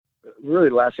really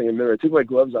the last thing I remember. I took my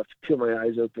gloves off to peel my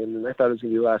eyes open, and I thought it was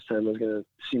going to be the last time I was going to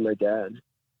see my dad.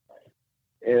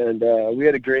 And we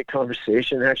had a great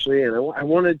conversation, actually, and I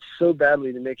wanted so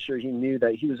badly to make sure he knew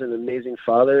that he was an amazing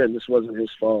father and this wasn't his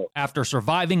fault. After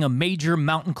surviving a major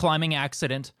mountain climbing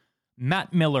accident,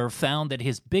 Matt Miller found that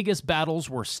his biggest battles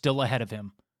were still ahead of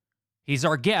him. He's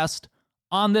our guest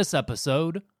on this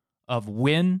episode of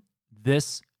Win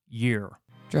This Year.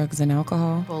 Drugs and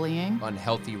alcohol, bullying,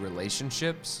 unhealthy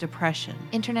relationships, depression,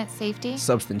 internet safety,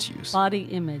 substance use, body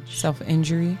image,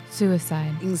 self-injury,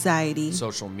 suicide, anxiety,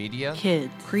 social media,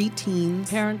 kids, preteens,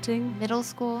 parenting, middle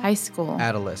school, high school,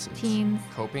 adolescence, teens,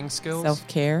 coping skills,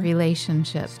 self-care,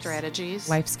 relationships, strategies,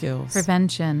 life skills,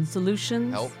 prevention,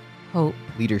 solutions, help, hope,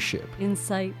 leadership,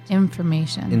 insight,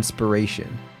 information,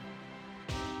 inspiration.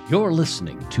 You're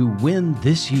listening to Win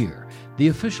This Year, the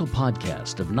official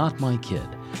podcast of Not My Kid,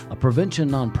 a prevention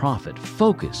nonprofit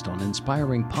focused on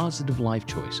inspiring positive life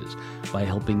choices by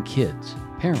helping kids,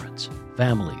 parents,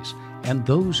 families, and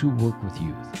those who work with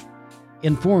youth.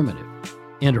 Informative,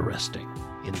 interesting,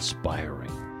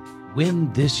 inspiring.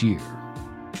 Win This Year.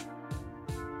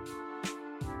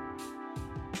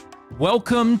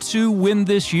 Welcome to Win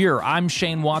This Year. I'm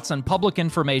Shane Watson, Public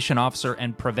Information Officer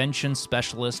and Prevention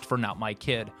Specialist for Not My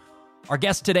Kid. Our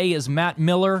guest today is Matt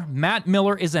Miller. Matt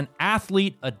Miller is an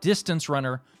athlete, a distance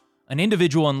runner, an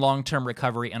individual in long-term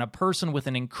recovery, and a person with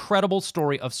an incredible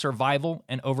story of survival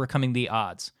and overcoming the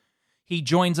odds. He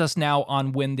joins us now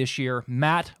on Win This Year.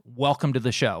 Matt, welcome to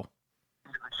the show.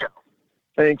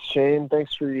 Thanks, Shane.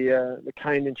 Thanks for the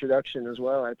kind introduction as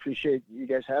well. I appreciate you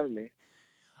guys having me.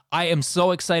 I am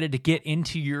so excited to get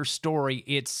into your story.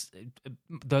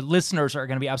 The listeners are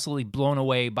going to be absolutely blown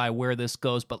away by where this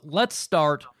goes, but let's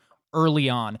start early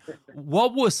on.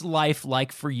 What was life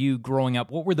like for you growing up?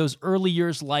 What were those early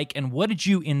years like, and what did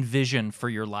you envision for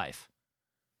your life?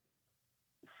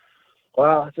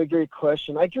 Wow, that's a great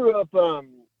question. I grew up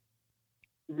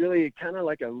really kind of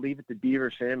like a Leave It to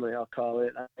Beaver family, I'll call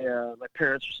it. My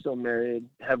parents are still married,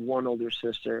 have one older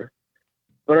sister,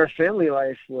 but our family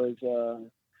life was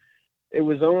it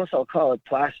was almost, I'll call it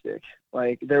plastic.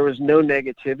 Like there was no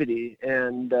negativity,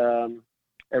 and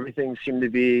everything seemed to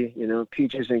be,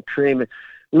 peaches and cream.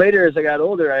 Later, as I got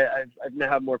older, I've now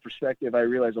have more perspective. I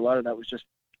realized a lot of that was just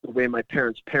the way my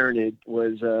parents parented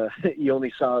was you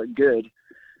only saw it good.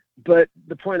 But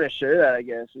the point I share that, I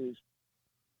guess, is,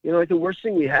 like the worst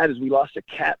thing we had is we lost a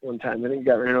cat one time. I think it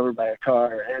got ran over by a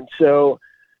car. And so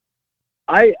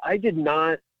I did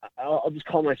not, I'll just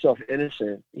call myself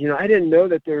innocent. I didn't know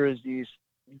that there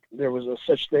was a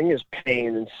such thing as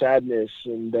pain and sadness,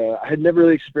 and I had never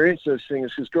really experienced those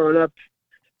things because growing up,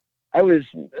 I was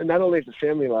not only at the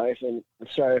family life, and I'm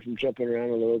sorry if I'm jumping around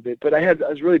a little bit, but I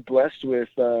was really blessed with,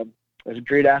 I was a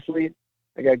great athlete.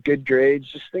 I got good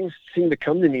grades. Just things seemed to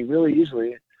come to me really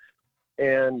easily,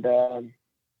 and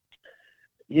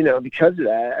because of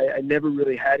that, I never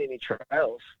really had any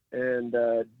trials and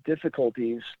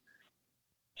difficulties.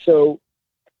 So.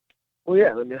 Well,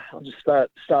 yeah. I'll just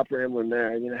stop rambling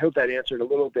there. I hope that answered a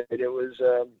little bit. It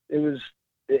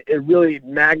really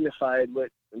magnified what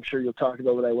I'm sure you'll talk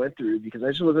about what I went through because I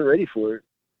just wasn't ready for it.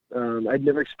 I'd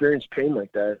never experienced pain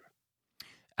like that.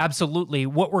 Absolutely.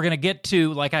 What we're going to get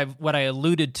to, what I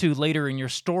alluded to later in your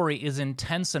story, is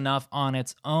intense enough on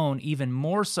its own. Even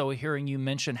more so, hearing you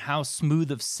mention how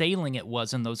smooth of sailing it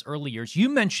was in those early years. You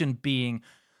mentioned being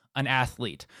an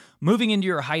athlete. Moving into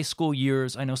your high school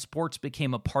years, I know sports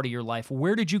became a part of your life.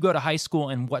 Where did you go to high school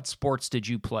and what sports did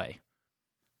you play?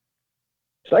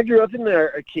 So I grew up in the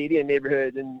Arcadia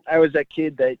neighborhood, and I was that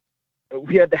kid that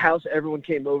we had the house everyone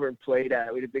came over and played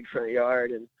at. We had a big front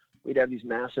yard, and we'd have these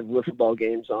massive wiffle ball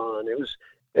games on. It was,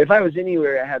 if I was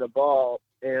anywhere, I had a ball,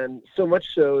 and so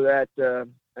much so that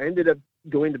I ended up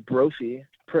going to Brophy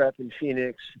Prep in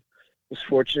Phoenix. Was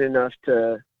fortunate enough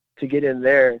to get in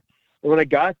there. And when I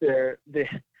got there,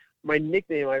 my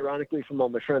nickname, ironically, from all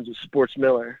my friends was Sports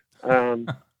Miller. I don't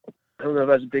know if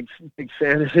I was a big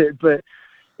fan of it, but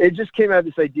it just came out of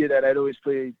this idea that I'd always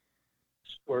play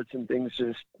sports and things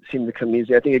just seemed to come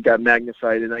easy. I think it got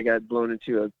magnified and I got blown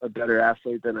into a better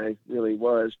athlete than I really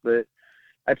was. But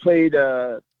I played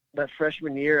that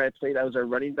freshman year. I was our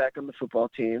running back on the football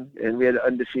team, and we had an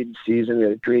undefeated season. We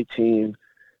had a great team.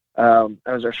 I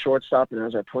was our shortstop and I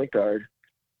was our point guard.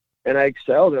 And I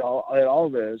excelled at all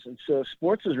of those. And so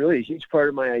sports was really a huge part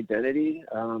of my identity.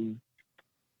 I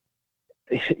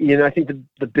think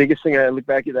the biggest thing I look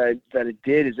back at that it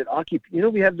did is it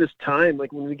occupied, we have this time,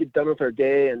 like when we get done with our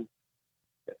day, and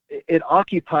it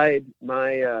occupied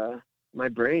my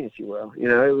brain, if you will.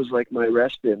 It was like my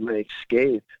respite, my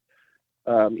escape.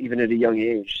 even at a young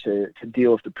age, to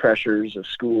deal with the pressures of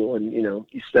school. And,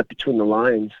 you step between the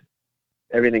lines,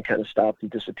 everything kind of stops and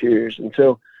disappears. And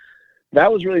so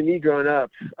that was really me growing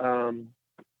up.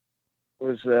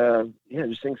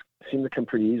 Just things seemed to come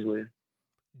pretty easily.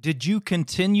 Did you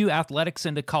continue athletics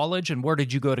into college, and where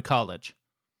did you go to college?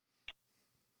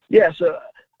 Yeah, so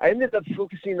I ended up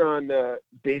focusing on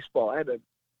baseball.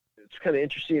 It's kind of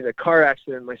interesting, a car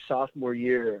accident my sophomore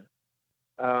year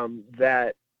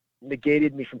that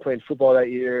negated me from playing football that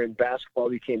year, and basketball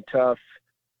became tough.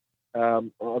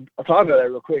 I'll talk about that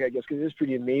real quick, I guess, because it is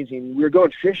pretty amazing. We were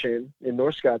going fishing in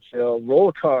North Scottsdale, roll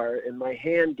a car, and my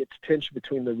hand gets pinched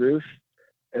between the roof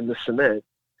and the cement,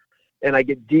 and I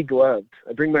get degloved.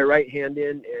 I bring my right hand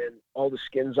in, and all the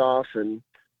skin's off, and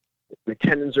my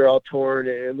tendons are all torn.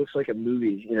 It looks like a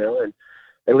movie, and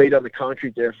I laid on the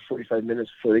concrete there for 45 minutes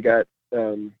before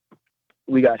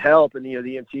we got help, and the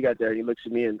EMT got there, and he looks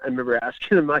at me, and I remember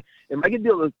asking him, am I going to be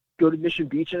able to go to Mission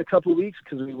Beach in a couple of weeks?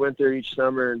 Because we went there each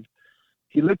summer, and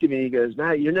he looked at me and he goes,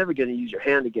 "Matt, you're never going to use your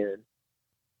hand again."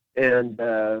 And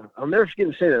I'll never forget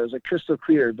him saying that. It was like crystal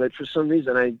clear, but for some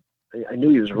reason I knew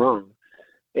he was wrong.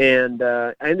 And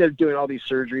I ended up doing all these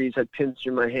surgeries, had pins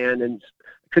through my hand, and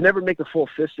could never make a full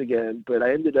fist again, but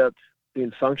I ended up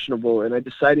being functionable, and I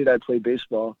decided I'd play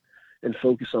baseball and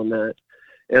focus on that.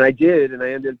 And I did, and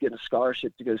I ended up getting a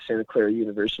scholarship to go to Santa Clara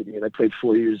University, and I played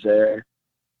 4 years there,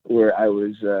 where I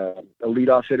was a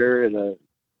leadoff hitter,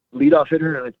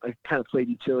 and I kind of played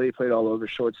utility, played all over,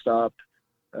 shortstop,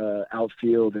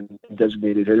 outfield, and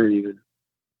designated hitter even.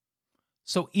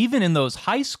 So even in those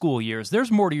high school years,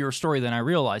 there's more to your story than I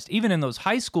realized. Even in those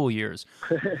high school years,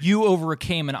 you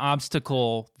overcame an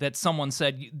obstacle that someone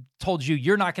told you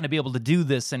you're not going to be able to do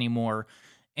this anymore.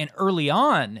 And early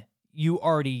on, you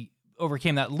already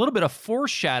overcame that. A little bit of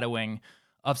foreshadowing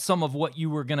of some of what you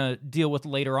were going to deal with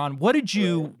later on. What did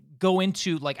you go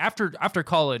into, like after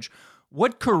college?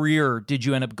 What career did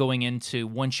you end up going into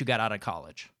once you got out of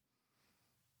college?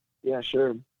 Yeah,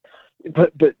 sure.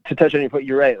 But to touch on your point,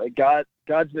 you're right. Like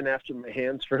God's been after my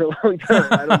hands for a long time.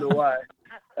 I don't know why.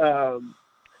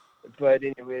 But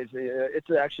anyways,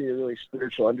 it's actually a really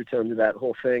spiritual undertone to that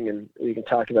whole thing, and we can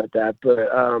talk about that.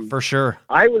 But for sure,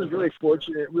 I was really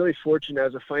fortunate. I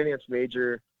was a finance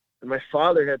major, and my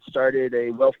father had started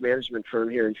a wealth management firm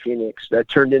here in Phoenix that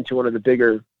turned into one of the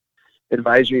bigger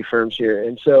advisory firms here.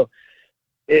 And so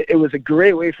it was a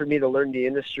great way for me to learn the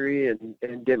industry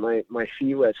and get my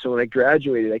feet wet. So when I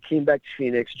graduated, I came back to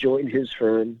Phoenix, joined his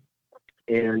firm,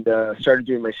 and started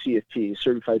doing my CFP,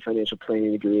 Certified Financial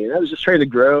Planning degree. And I was just trying to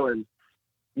grow, and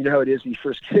you know how it is when you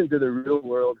first get into the real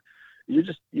world.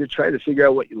 You're trying to figure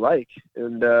out what you like.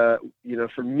 And,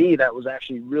 for me, that was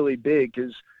actually really big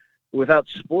because without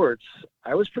sports,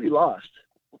 I was pretty lost.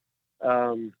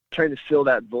 Trying to fill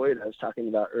that void I was talking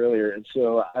about earlier. And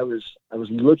so I was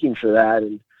looking for that,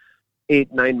 and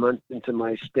 8-9 months into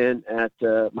my stint at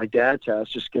my dad's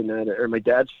house, my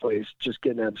dad's place, just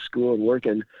getting out of school and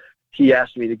working, he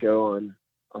asked me to go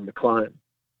on the climb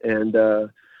and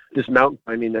this mountain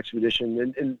climbing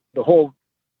expedition. And the whole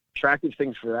attractive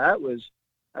thing for that was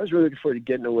I was really looking forward to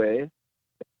getting away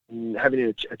and having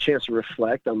a chance to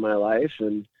reflect on my life,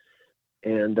 and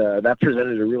that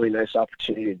presented a really nice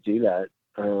opportunity to do that.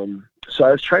 So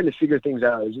I was trying to figure things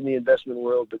out. I was in the investment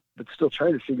world, but still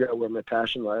trying to figure out where my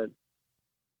passion lied.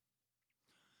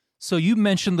 So you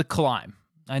mentioned the climb.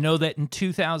 I know that in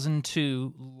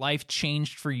 2002, life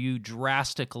changed for you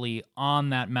drastically on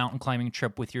that mountain climbing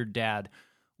trip with your dad.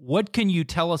 What can you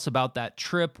tell us about that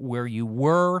trip, where you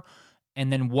were,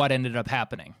 and then what ended up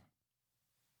happening?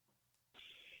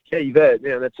 Yeah, you bet.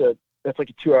 Man, that's like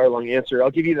a 2-hour long answer.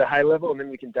 I'll give you the high level, and then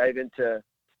we can dive into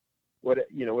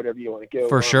whatever you want to go.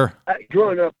 For sure.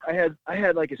 Growing up, I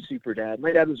had like a super dad.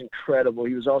 My dad was incredible.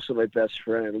 He was also my best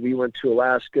friend. We went to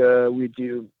Alaska. We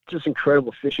do just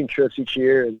incredible fishing trips each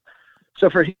year. And so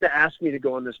for him to ask me to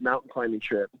go on this mountain climbing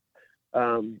trip,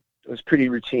 it was pretty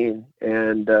routine.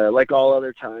 And like all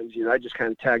other times, I just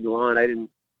kind of tagged along. I didn't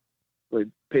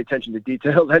really pay attention to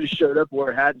details. I just showed up,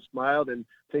 wore a hat, and smiled, and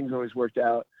things always worked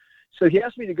out. So he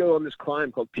asked me to go on this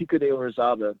climb called Pico de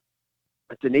Orizaba.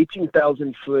 It's an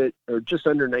 18,000 foot, or just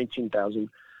under 19,000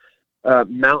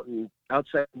 mountain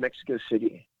outside Mexico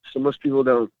City. So most people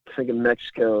don't think of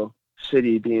Mexico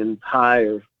City being high,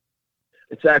 or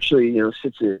it's actually,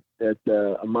 sits at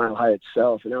a mile high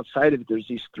itself. And outside of it, there's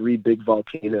these 3 big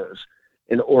volcanoes,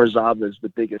 and Orizaba is the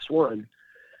biggest one.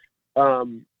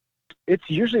 It's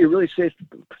usually a really safe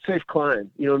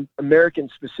climb.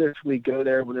 Americans specifically go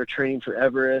there when they're training for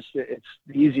Everest. It's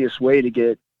the easiest way to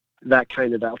get that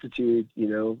kind of altitude,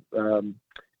 in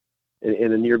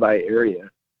a nearby area.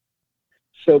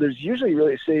 So there's usually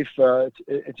really safe.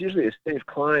 It's usually a safe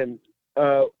climb.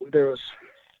 There was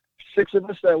 6 of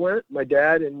us that went, my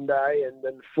dad and I, and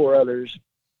then 4 others.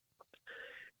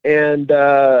 And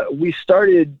we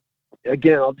started,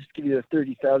 again, I'll just give you the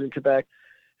 30,000 Quebec.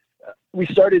 We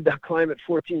started the climb at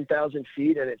 14,000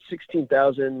 feet, and at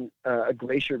 16,000, a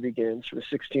glacier begins from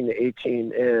 16 to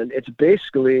 18. And it's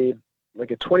basically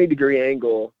like a 20-degree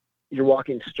angle. You're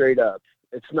walking straight up.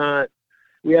 It's not,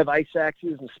 we have ice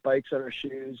axes and spikes on our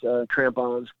shoes,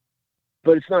 crampons,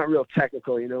 but it's not real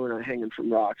technical. You know, we're not hanging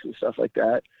from rocks and stuff like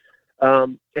that.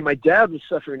 And my dad was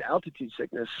suffering altitude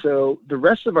sickness, so the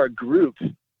rest of our group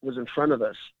was in front of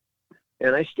us,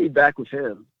 and I stayed back with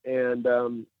him.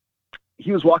 And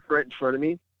he was walking right in front of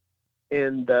me,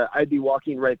 and I'd be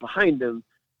walking right behind him.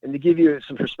 And to give you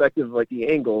some perspective of like the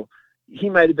angle, he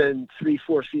might have been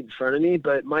 3-4 feet in front of me,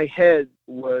 but my head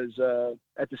was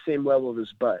at the same level of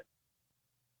his butt,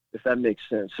 if that makes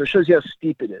sense. So it shows you how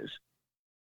steep it is.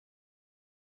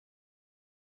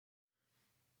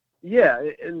 Yeah,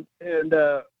 and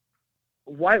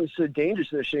why it was so dangerous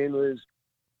there, Shane, was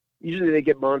usually they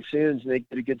get monsoons and they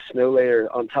get a good snow layer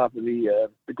on top of the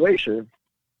glacier.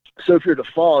 So if you're to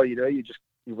fall, you know, you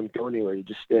wouldn't go anywhere, you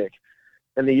just stick.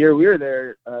 And the year we were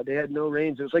there, they had no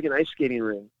rains. It was like an ice skating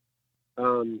ring.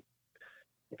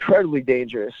 Incredibly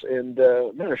dangerous. And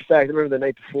matter of fact, I remember the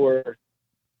night before,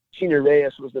 Senior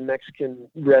Reyes was the Mexican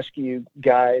rescue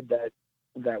guide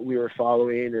that we were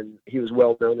following, and he was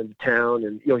well known in the town,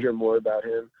 and you'll hear more about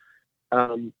him.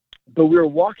 But we were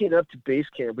walking up to base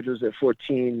camp, which was at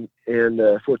 14,000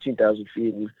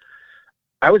 feet, and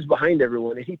I was behind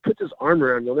everyone, and he puts his arm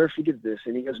around me. I'll never forget this.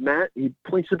 And he goes, Matt, he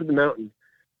points up at the mountain,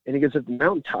 and he goes, if the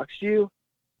mountain talks to you,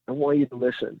 I want you to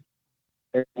listen.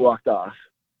 And he walked off.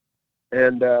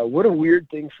 And what a weird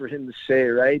thing for him to say,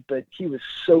 right? But he was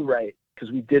so right,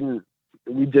 because we didn't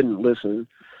listen.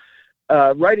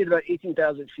 Right at about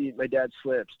 18,000 feet, my dad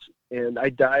slips, and I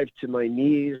dived to my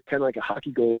knees, kind of like a hockey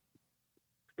goal,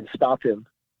 and stopped him.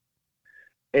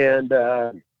 And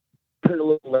put a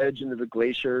little ledge into the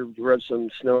glacier, rub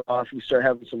some snow off. We start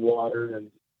having some water,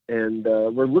 and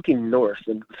we're looking north,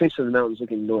 and the face of the mountain's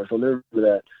looking north. I'll never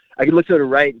remember that. I could look to the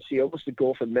right and see almost the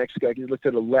Gulf of Mexico. I could look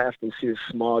to the left and see the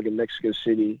smog in Mexico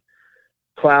City.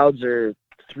 Clouds are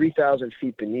 3,000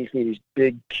 feet beneath me, these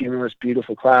big, cumulus,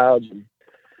 beautiful clouds.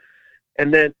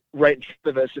 And then right in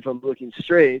front of us, if I'm looking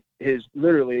straight, is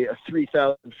literally a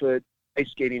 3,000-foot ice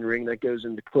skating ring that goes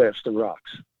into cliffs and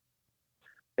rocks.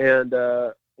 And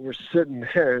we're sitting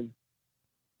there, and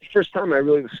the first time I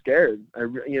really was scared.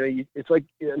 It's like,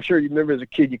 I'm sure you remember as a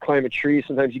kid, you climb a tree,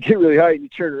 sometimes you get really high and you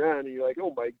turn around and you're like,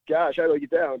 oh my gosh, how do I get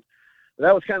down? But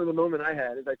that was kind of the moment I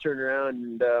had as I turned around,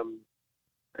 and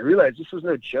I realized this was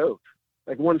no joke.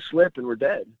 Like one slip and we're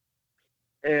dead.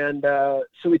 And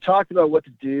so we talked about what to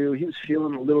do. He was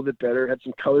feeling a little bit better, had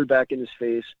some color back in his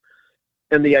face.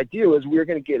 And the idea was we were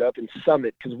going to get up and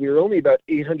summit, because we were only about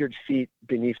 800 feet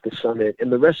beneath the summit. And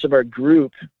the rest of our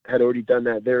group had already done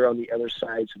that. They were on the other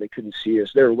side, so they couldn't see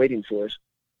us. They were waiting for us.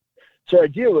 So our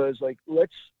idea was, like,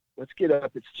 let's get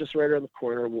up. It's just right around the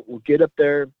corner. We'll get up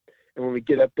there. And when we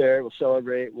get up there, we'll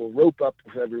celebrate. We'll rope up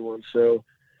with everyone. So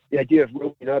the idea of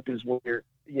roping up is when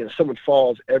someone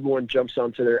falls, everyone jumps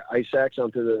onto their ice axe,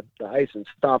 onto the ice, and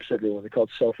stops everyone. They call it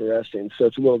self-arresting. So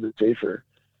it's a little bit safer.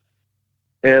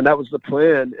 And that was the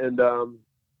plan. And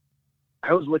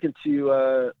I was looking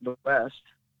to the west,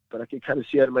 but I could kind of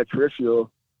see out of my peripheral,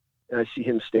 and I see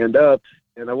him stand up,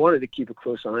 and I wanted to keep a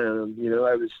close eye on him.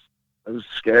 I was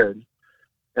scared,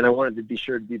 and I wanted to be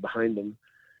sure to be behind him.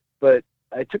 But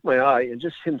I took my eye, and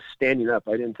just him standing up,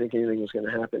 I didn't think anything was going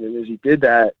to happen. And as he did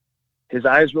that, his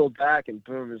eyes rolled back, and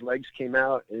boom, his legs came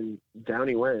out, and down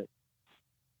he went.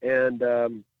 And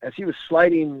as he was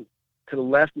sliding to the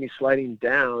left, me sliding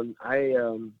down, I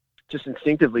just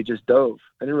instinctively just dove.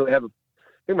 I didn't really I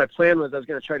think my plan was I was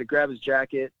going to try to grab his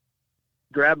jacket,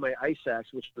 grab my ice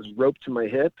axe, which was roped to my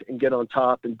hip, and get on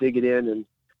top and dig it in and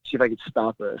see if I could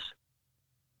stop us.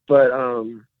 But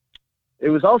it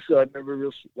was also, I remember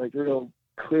real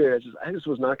clear, I just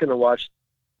was not going to watch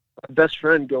my best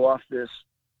friend go off this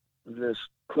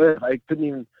cliff. I couldn't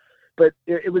even, but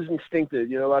it was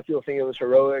instinctive. A lot of people think it was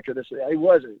heroic or this. It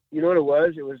wasn't. You know what it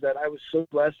was? It was that I was so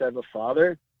blessed to have a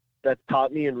father that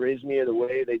taught me and raised me the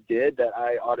way they did that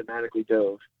I automatically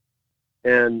dove.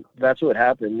 And that's what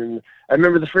happened. And I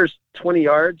remember the first 20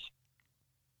 yards,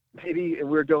 maybe we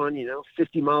were going,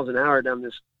 50 miles an hour down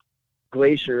this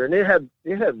glacier, and it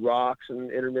had rocks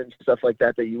and intermittent stuff like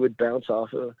that you would bounce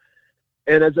off of.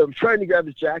 And as I'm trying to grab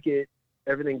his jacket,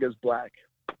 everything goes black.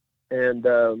 And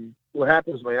what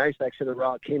happened was my ice axe hit a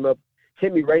rock, came up,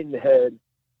 hit me right in the head,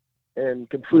 and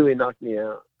completely knocked me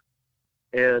out.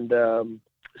 And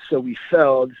so we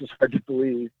fell. This is hard to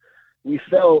believe. We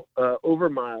fell over a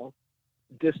mile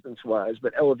distance-wise,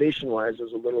 but elevation-wise, it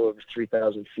was a little over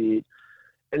 3,000 feet.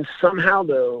 And somehow,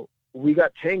 though, we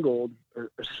got tangled or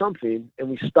something, and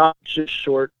we stopped just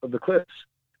short of the cliffs.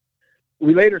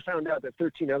 We later found out that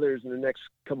 13 others in the next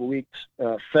couple of weeks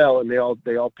fell, and they all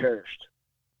perished.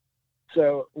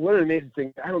 So what an amazing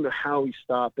thing. I don't know how we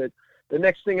stopped it. The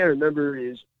next thing I remember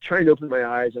is trying to open my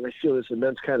eyes, and I feel this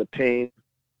immense kind of pain,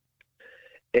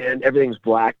 and everything's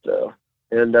black, though.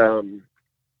 And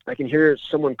I can hear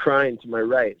someone crying to my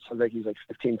right. Sounds like he's like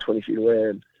 15, 20 feet away.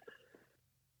 And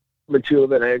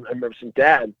I remember saying,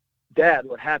 Dad,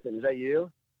 what happened? Is that you?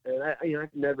 And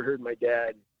I've never heard my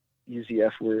dad use the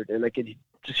F word. And I could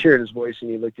just hear in his voice, and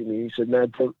he looked at me. He said,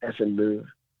 "Man, don't effing move."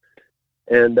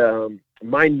 And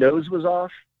my nose was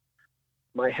off.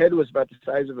 My head was about the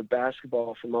size of a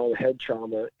basketball from all the head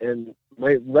trauma. And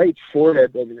my right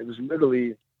forehead, I mean, it was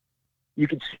literally, you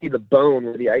could see the bone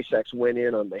where the ice axe went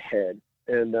in on my head.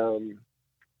 And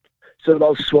so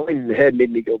all the swelling in the head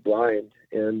made me go blind.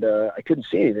 And I couldn't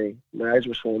see anything. My eyes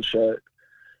were swollen shut.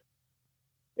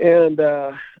 And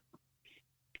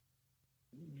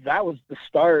that was the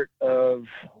start of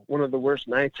one of the worst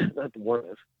nights, not the one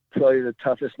of, probably the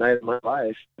toughest night of my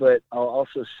life. But I'll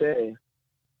also say,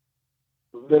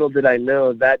 little did I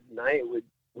know that night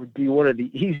would be one of the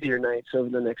easier nights over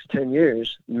the next 10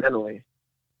 years mentally.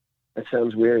 That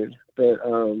sounds weird, but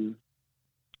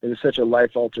it was such a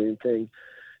life-altering thing.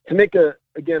 To make a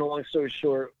long story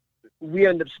short, we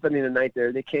end up spending the night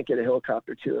there. They can't get a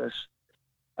helicopter to us.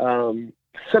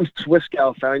 Some Swiss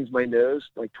gal finds my nose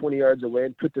like 20 yards away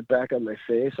and puts it back on my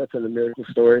face. That's a miracle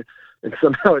story. And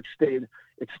somehow it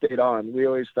stayed on. We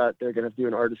always thought they were going to do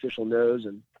an artificial nose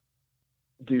and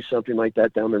do something like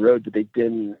that down the road, but they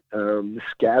didn't. The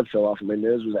scab fell off and my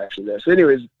nose was actually there. So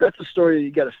anyways, that's a story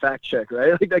you got to fact check,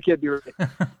 right? Like, that can't be right.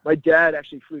 My dad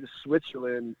actually flew to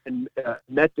Switzerland and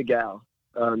met the gal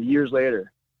years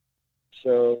later.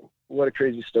 So what a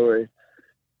crazy story.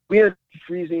 We had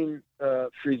freezing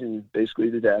basically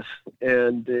to death,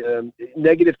 and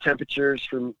negative temperatures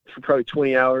for probably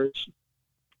 20 hours,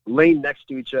 laying next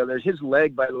to each other. His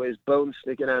leg, by the way, his bone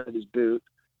sticking out of his boot.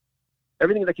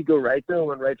 Everything that could go right, though,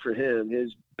 went right for him.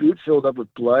 His boot filled up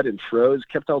with blood and froze,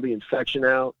 kept all the infection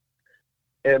out.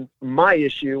 And my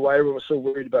issue, why everyone was so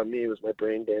worried about me, was my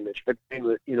brain damage.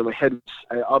 My head,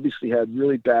 I obviously had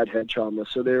really bad head trauma,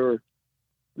 so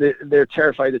they're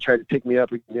terrified to try to pick me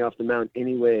up or get me off the mountain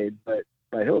anyway, but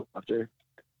by helicopter.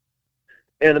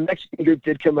 And a Mexican group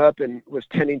did come up and was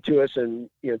tending to us and,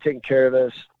 taking care of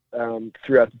us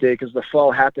throughout the day, because the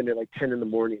fall happened at like 10 in the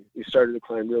morning. We started to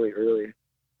climb really early.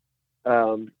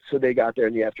 So they got there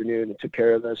in the afternoon and took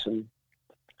care of us and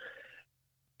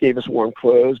gave us warm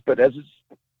clothes. But as it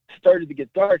started to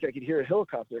get dark, I could hear a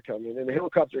helicopter coming. And the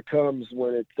helicopter comes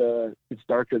when it's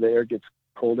darker, the air gets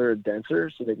colder and denser,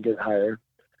 so they can get higher.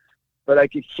 But I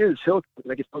could hear this helicopter,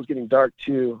 and I could tell it was getting dark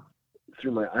too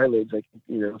through my eyelids. I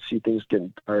could, see things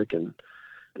getting dark, and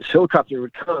this helicopter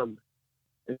would come,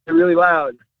 and it really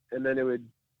loud, and then it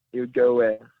would go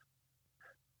away.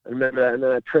 I remember that, and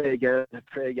then I'd pray again,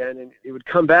 and it would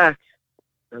come back,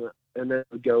 and then it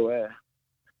would go away.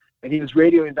 And he was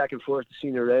radioing back and forth to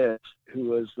Senor Reyes, who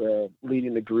was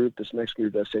leading the group, this next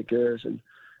group of St. Cares. And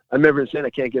I remember him saying, "I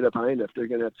can't get up high enough. They're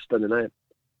going to have to spend the night."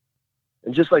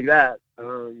 And just like that,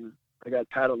 I got a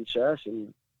pat on the chest,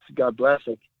 and God bless.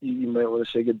 Like, you might want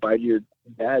to say goodbye to your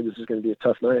dad. This is going to be a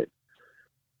tough night.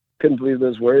 Couldn't believe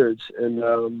those words.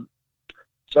 And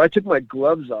so I took my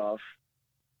gloves off.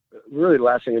 Really, the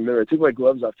last thing I remember, I took my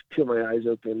gloves off to peel my eyes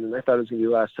open, and I thought it was going to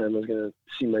be the last time I was going to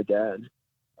see my dad.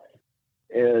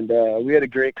 And we had a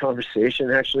great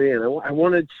conversation, actually, and I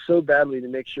wanted so badly to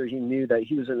make sure he knew that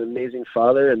he was an amazing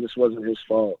father, and this wasn't his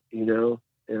fault,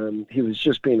 And he was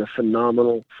just being a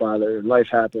phenomenal father, and life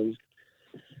happens.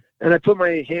 And I put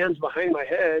my hands behind my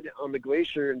head on the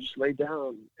glacier and just laid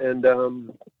down and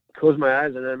closed my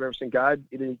eyes. And I remember saying, "God,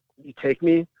 either you take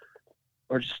me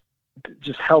or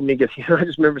just help me get." I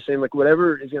just remember saying, like,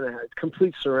 whatever is going to happen,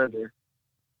 complete surrender.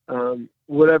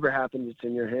 Whatever happens, it's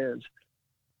in your hands.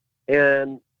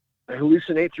 And I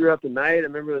hallucinate throughout the night. I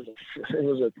remember it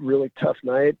was a really tough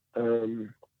night. I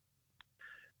don't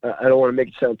want to make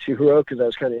it sound too heroic, because I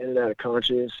was kind of in and out of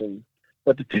conscious,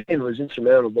 but the pain was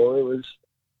insurmountable.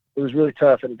 It was really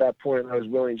tough, and at that point, I was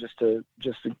willing just to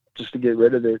get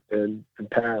rid of it and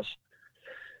pass.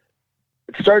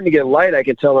 It's starting to get light. I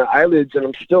can tell my eyelids, and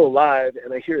I'm still alive,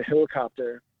 and I hear a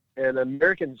helicopter. And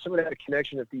someone had a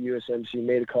connection at the USMC,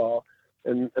 made a call,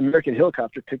 and American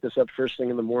helicopter picked us up first thing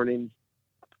in the morning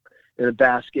in a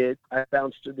basket.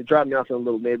 They dropped me off in a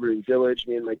little neighboring village,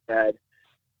 me and my dad.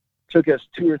 took us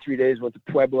 2 or 3 days, went to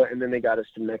Puebla, and then they got us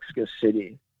to Mexico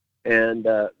City. And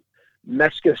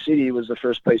Mexico City was the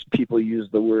first place people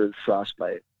used the word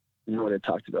frostbite. No one had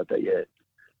talked about that yet.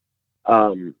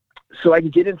 So I can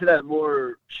get into that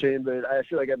more, Shane, but I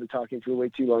feel like I've been talking for way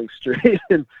too long straight.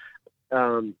 And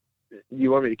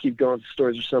you want me to keep going with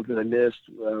stories or something I missed?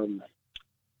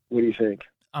 What do you think?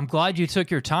 I'm glad you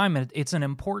took your time, and it's an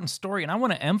important story. And I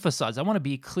want to emphasize, I want to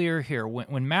be clear here.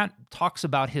 When Matt talks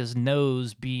about his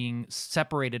nose being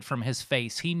separated from his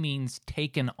face, he means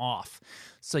taken off.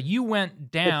 So you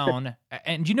went down,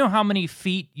 and do you know how many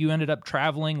feet you ended up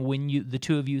traveling when the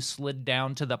two of you slid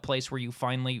down to the place where you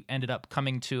finally ended up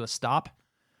coming to a stop?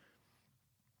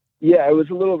 Yeah, it was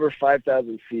a little over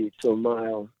 5,000 feet, so a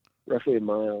mile. Roughly a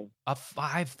mile. A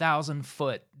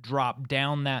 5,000-foot drop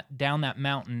down that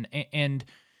mountain. And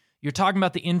you're talking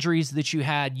about the injuries that you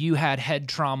had. You had head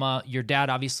trauma. Your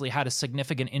dad obviously had a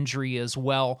significant injury as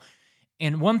well.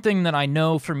 And one thing that I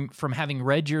know from having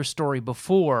read your story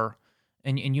before,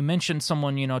 and you mentioned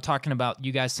someone, talking about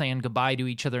you guys saying goodbye to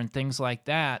each other and things like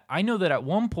that. I know that at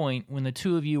one point when the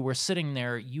two of you were sitting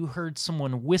there, you heard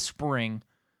someone whispering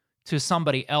to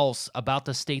somebody else about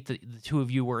the state that the two of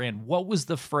you were in. What was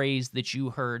the phrase that you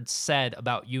heard said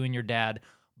about you and your dad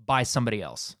by somebody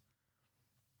else?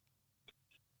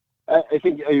 I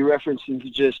think you're referencing to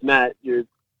just, Matt, this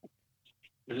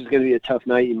is going to be a tough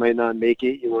night. You might not make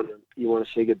it. You want to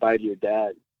say goodbye to your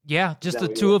dad. Yeah, just the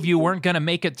two of you weren't going to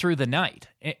make it through the night.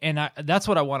 And that's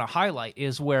what I want to highlight,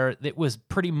 is where it was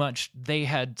pretty much they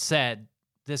had said,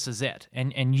 this is it.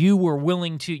 And you were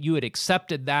willing to, you had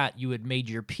accepted that, you had made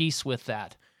your peace with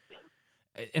that.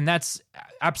 And that's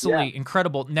absolutely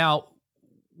incredible. Now,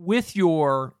 with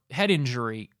your head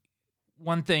injury,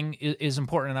 one thing is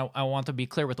important, and I want to be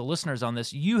clear with the listeners on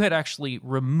this. You had actually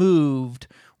removed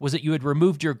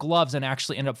your gloves and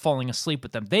actually ended up falling asleep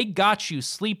with them. They got you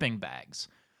sleeping bags,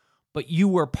 but you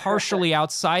were partially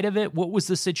outside of it. What was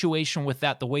the situation with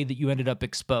that, the way that you ended up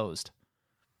exposed?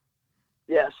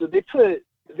 Yeah, so they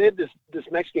had this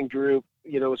Mexican group,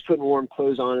 was putting warm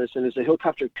clothes on us, and as the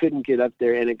helicopter couldn't get up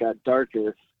there and it got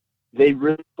darker, they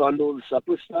really bundled us up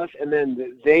with stuff, and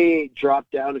then they dropped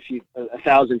down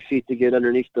 1,000 feet to get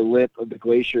underneath the lip of the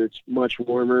glacier. It's much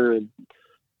warmer, and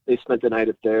they spent the night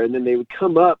up there. And then they would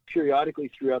come up periodically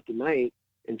throughout the night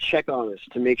and check on us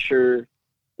to make sure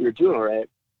we were doing all right.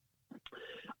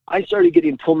 I started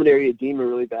getting pulmonary edema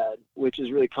really bad, which is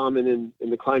really common in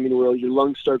the climbing world. Your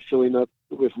lungs start filling up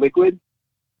with liquid,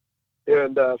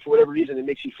 and for whatever reason, it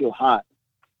makes you feel hot.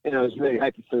 And I was very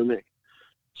hypothermic.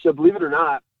 So believe it or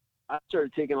not, I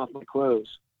started taking off my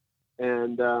clothes,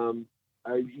 and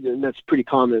that's pretty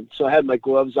common. So I had my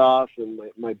gloves off, and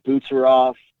my boots were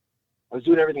off. I was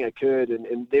doing everything I could,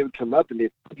 and they would come up and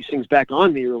they'd put these things back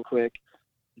on me real quick.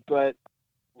 But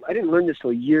I didn't learn this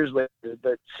till years later,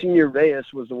 but Senior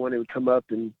Reyes was the one who would come up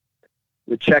and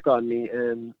would check on me,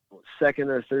 and second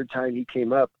or third time he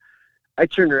came up, I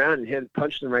turned around and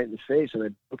punched him right in the face, and I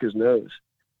broke his nose.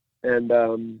 And,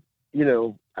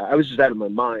 I was just out of my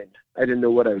mind. I didn't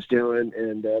know what I was doing.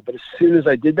 And, but as soon as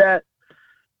I did that,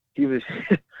 he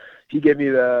gave me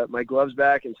my gloves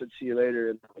back and said, see you later.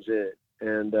 And that was it.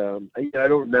 And, I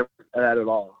don't remember that at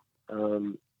all.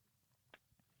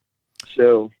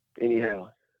 So anyhow.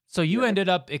 So you ended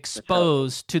up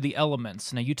exposed to the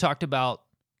elements. Now, you talked about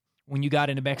when you got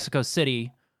into Mexico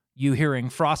City, you hearing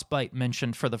frostbite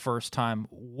mentioned for the first time.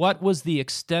 What was the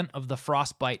extent of the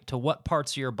frostbite to what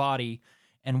parts of your body,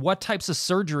 and what types of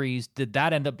surgeries did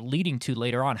that end up leading to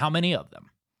later on? How many of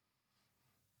them?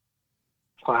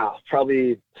 Wow,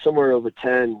 probably somewhere over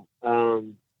 10.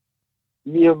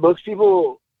 Most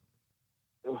people,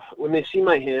 when they see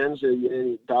my hands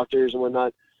and doctors and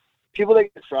whatnot, people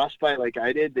that get frostbite like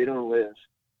I did, they don't live.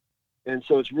 And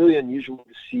so it's really unusual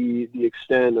to see the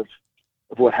extent of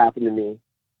what happened to me.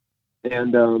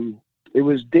 And it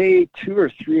was day 2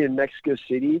 or 3 in Mexico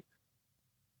City.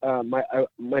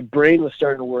 My brain was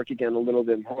starting to work again a little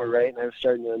bit more, right? And I was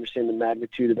starting to understand the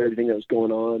magnitude of everything that was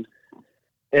going on.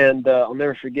 And I'll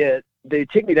never forget, they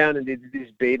take me down and they did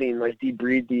these baiting, like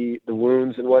debride the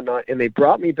wounds and whatnot. And they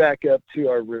brought me back up to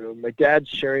our room. My dad's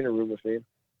sharing a room with me.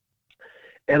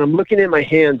 And I'm looking at my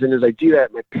hands, and as I do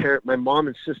that, my mom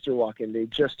and sister walk in. They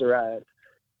just arrived.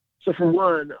 So for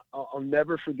one, I'll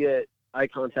never forget eye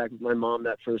contact with my mom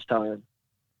that first time.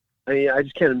 I mean, I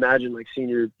just can't imagine like seeing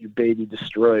your baby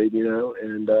destroyed,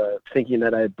 and thinking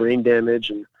that I had brain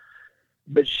damage.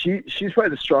 But she's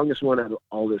probably the strongest one out of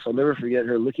all this. I'll never forget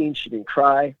her looking. She didn't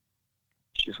cry.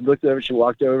 She just looked over. She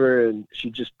walked over, and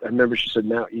I remember she said,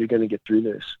 "Now you're going to get through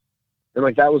this." And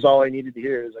like that was all I needed to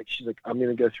hear. It was like she's like, "I'm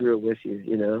going to go through it with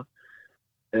you,"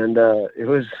 And it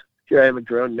was here I am, a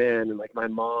grown man, and like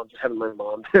having my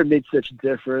mom there made such a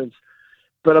difference.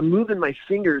 But I'm moving my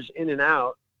fingers in and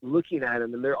out, looking at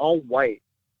them, and they're all white.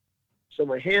 So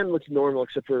my hand looks normal,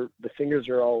 except for the fingers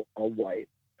are all white.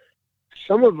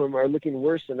 Some of them are looking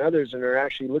worse than others and are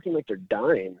actually looking like they're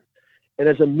dying. And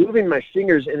as I'm moving my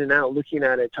fingers in and out, looking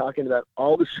at it, talking about,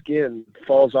 all the skin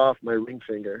falls off my ring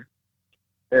finger.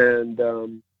 And I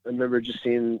remember just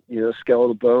seeing,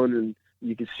 skeletal bone, and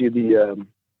you could see the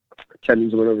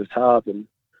tendons went over the top. And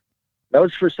that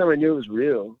was the first time I knew it was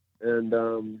real.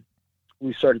 And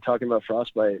we started talking about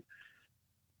frostbite.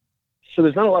 So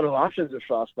there's not a lot of options with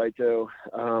frostbite, though.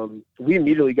 We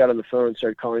immediately got on the phone and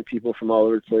started calling people from all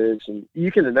over the place. And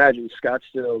you can imagine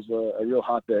Scottsdale's a real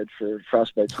hotbed for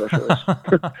frostbite specialists.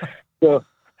 So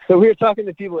we were talking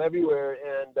to people everywhere,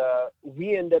 and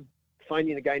we ended up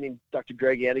finding a guy named Dr.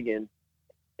 Greg Anigan.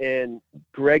 And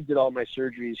Greg did all my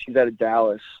surgeries. He's out of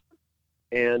Dallas.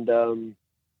 And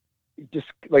just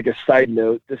like a side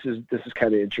note, this is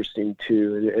kind of interesting,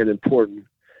 too, and important.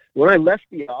 When I left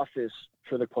the office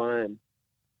for the climb,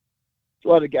 a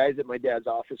lot of guys at my dad's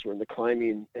office were in the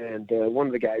climbing, and one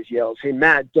of the guys yells, "Hey,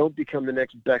 Matt, don't become the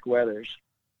next Beck Weathers."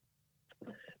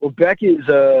 Well, Beck is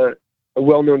a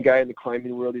well-known guy in the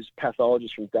climbing world. He's a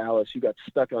pathologist from Dallas who got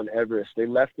stuck on Everest. They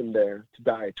left him there to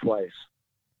die twice.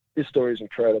 His story is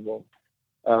incredible.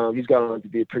 He's gone on to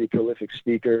be a pretty prolific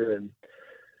speaker,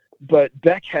 but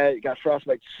Beck got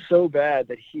frostbite so bad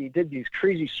that he did these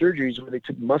crazy surgeries where they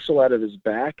took muscle out of his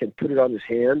back and put it on his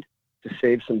hand to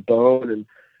save some bone, and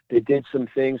they did some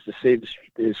things to save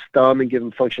his thumb and give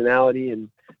him functionality, and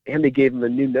they gave him a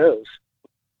new nose.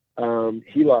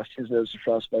 He lost his nose to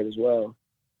frostbite as well.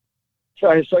 So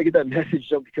I get that message,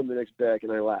 "Don't become the next Beck,"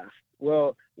 and I laugh.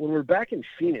 Well, when we're back in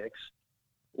Phoenix,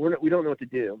 we don't know what to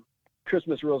do.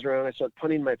 Christmas rolls around. I start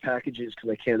punting my packages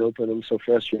because I can't open them. So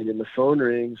frustrated. And the phone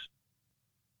rings,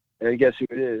 and guess who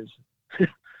it is?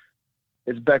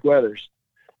 It's Beck Weathers.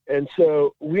 And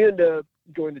so we end up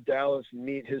going to Dallas and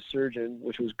meet his surgeon,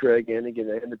 which was Greg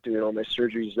Anigan. I ended up doing all my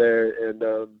surgeries there, and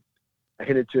I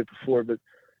hinted to it before, but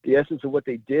the essence of what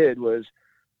they did was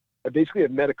I basically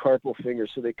have metacarpal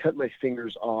fingers. So they cut my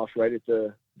fingers off right at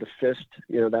the fist,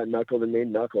 that knuckle, the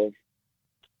main knuckle.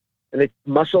 And they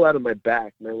muscle out of my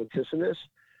back, my lentissimus,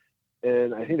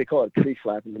 and I think they call it a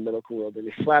pre-flap in the medical world. And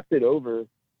they flapped it over,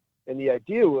 and the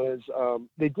idea was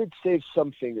they did save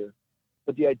some finger,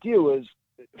 but the idea was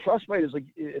frostbite is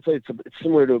it's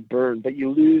similar to a burn, but you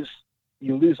lose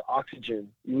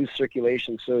oxygen, you lose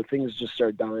circulation, so things just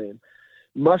start dying.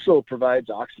 Muscle provides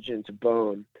oxygen to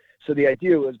bone, so the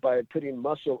idea was by putting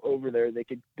muscle over there, they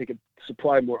could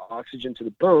supply more oxygen to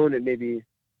the bone and maybe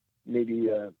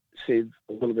save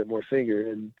a little bit more finger,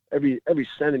 and every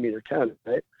centimeter counted,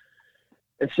 right?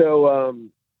 And so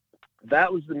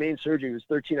that was the main surgery. It was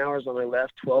 13 hours on my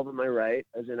left, 12 on my right.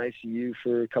 I was in ICU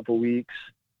for a couple weeks.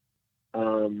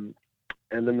 And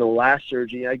then the last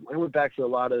surgery, I went back for a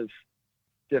lot of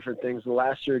different things. The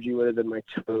last surgery would have been my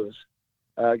toes.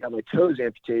 I got my toes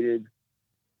amputated,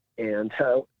 and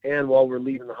while we're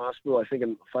leaving the hospital, I think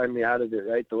I'm finally out of it,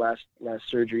 right? The last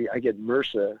surgery, I get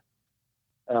MRSA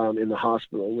in the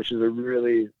hospital, which is a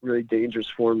really, really dangerous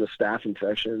form of staph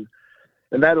infection.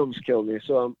 And that almost killed me.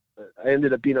 So I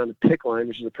ended up being on the PICC line,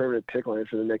 which is a permanent PICC line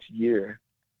for the next year.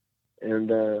 And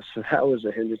so that was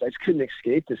a hindrance. I just couldn't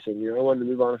escape this thing. I wanted to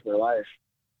move on with my life,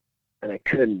 and I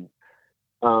couldn't.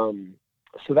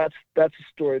 So that's a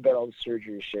story about all the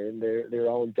surgeries, Shane. They're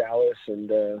all in Dallas,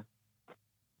 and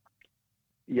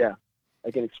yeah,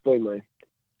 I can explain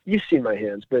you've seen my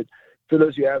hands, but for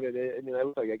those who haven't, I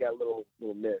look like I got little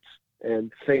mitts,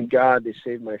 and thank God they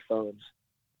saved my thumbs.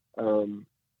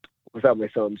 Without my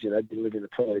thumbs, I'd be living a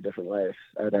totally different life.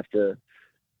 I'd have to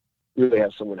really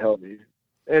have someone help me.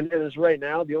 And as right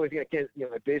now, the only thing I can't,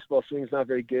 my baseball swing's not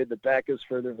very good. The bat goes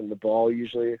further than the ball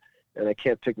usually, and I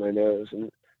can't pick my nose.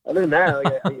 And other than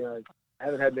that,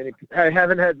 I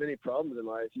haven't had many problems in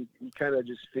life. You kind of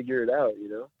just figure it out,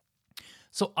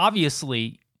 So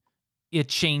obviously, it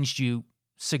changed you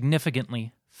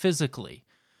significantly physically,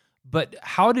 but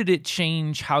how did it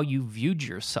change how you viewed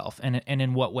yourself, and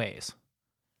in what ways?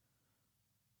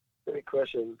 Great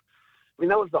question.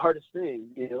 That was the hardest thing.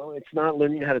 It's not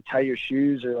learning how to tie your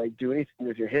shoes or do anything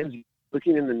with your hands.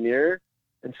 Looking in the mirror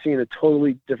and seeing a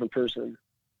totally different person.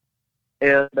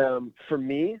 And for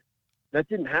me, that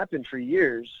didn't happen for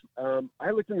years.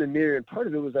 I looked in the mirror, and part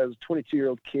of it was I was a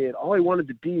 22-year-old kid. All I wanted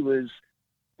to be was,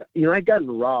 I'd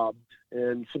gotten robbed,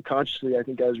 and subconsciously I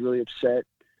think I was really upset,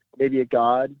 maybe at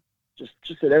God,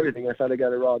 just at everything. I thought I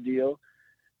got a raw deal.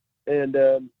 And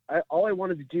all I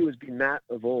wanted to do was be Matt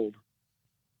of old.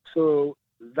 So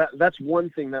that's one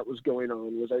thing that was going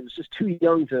on, was I was just too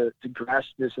young to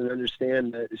grasp this and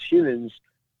understand that as humans,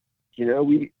 you know,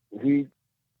 we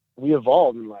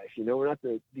evolve in life. You know, we're not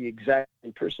the exact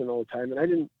same person all the time. And I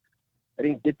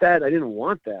didn't get that. I didn't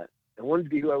want that. I wanted to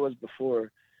be who I was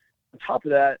before. On top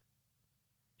of that,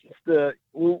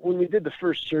 when we did the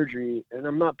first surgery, and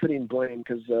I'm not putting blame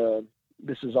because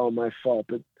this is all my fault,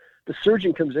 but the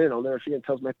surgeon comes in, I'll never forget, and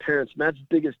tells my parents, Matt's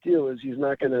biggest deal is it's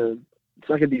not gonna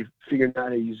be figuring out how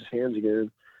to use his hands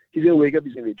again. He's gonna wake up,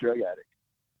 he's gonna be a drug addict.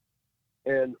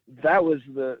 And that was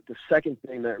the second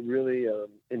thing that really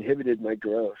inhibited my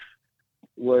growth,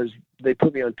 was they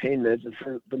put me on pain meds. And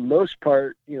for the most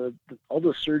part, you know, all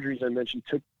those surgeries I mentioned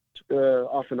took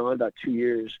off and on about 2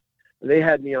 years. They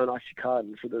had me on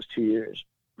Oxycontin for those 2 years.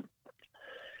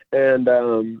 And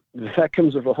that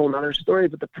comes with a whole nother story.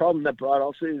 But the problem that brought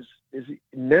also is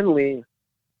mentally,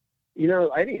 you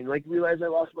know, I didn't realize I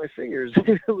lost my fingers.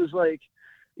 It was like,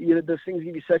 you know, those things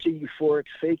give you such a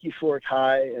fake euphoric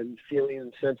high and feeling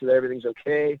and sense that everything's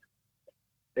okay.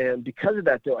 And because of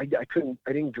that, though, I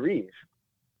didn't grieve.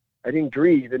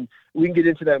 And we can get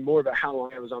into that more about how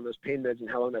long I was on those pain meds and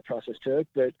how long that process took.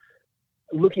 But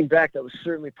looking back, that was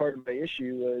certainly part of my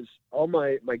issue, was all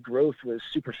my growth was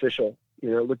superficial. You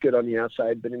know, it looked good on the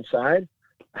outside, but inside,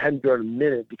 I hadn't grown a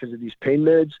minute because of these pain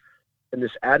meds and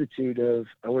this attitude of,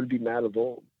 I want to be Matt of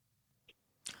old.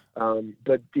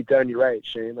 But deep down, you're right,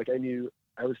 Shane. Like, I knew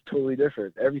I was totally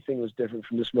different. Everything was different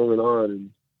from this moment on, and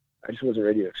I just wasn't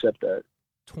ready to accept that.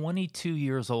 22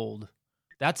 years old.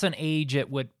 That's an age at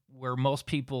where most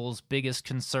people's biggest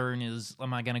concern is,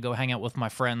 am I going to go hang out with my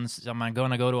friends? Am I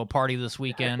going to go to a party this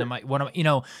weekend?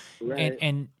 Right.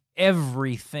 And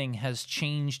everything has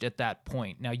changed at that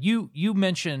point. Now, you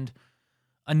mentioned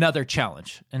another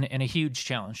challenge and a huge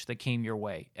challenge that came your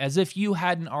way, as if you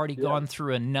hadn't already gone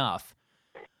through enough.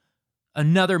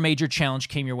 Another major challenge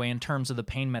came your way in terms of the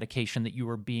pain medication that you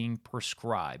were being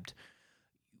prescribed.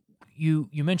 You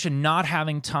mentioned not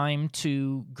having time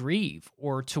to grieve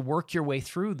or to work your way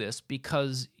through this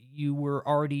because you were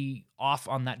already off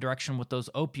on that direction with those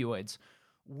opioids.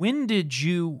 When did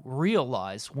you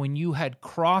realize, when you had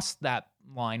crossed that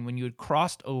line, when you had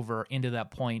crossed over into that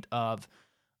point of,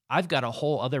 I've got a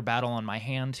whole other battle on my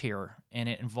hand here, and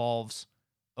it involves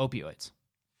opioids?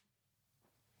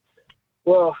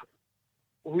 Well,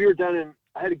 we were done,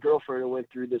 I had a girlfriend who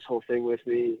went through this whole thing with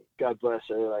me. God bless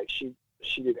her. Like, she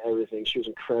did everything. She was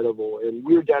incredible. And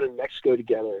we were down in Mexico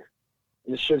together.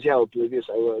 And this shows you how oblivious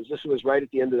I was. This was right at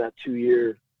the end of that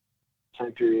 2-year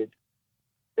time period.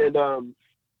 And,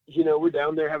 you know, we're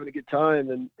down there having a good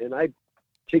time, and I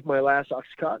take my last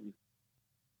Oxycontin.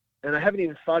 And I haven't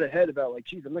even thought ahead about, like,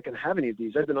 geez, I'm not going to have any of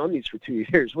these. I've been on these for 2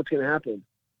 years. What's going to happen?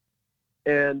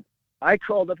 And I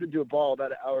crawled up into a ball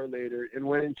about an hour later and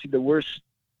went into the worst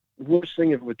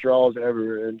thing of withdrawals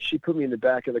ever. And she put me in the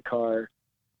back of the car,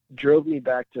 drove me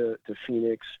back to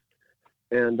Phoenix.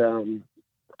 And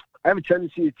I have a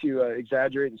tendency to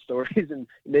exaggerate in stories and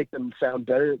make them sound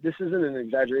better. This isn't an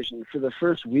exaggeration. For the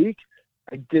first week,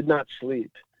 I did not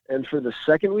sleep. And for the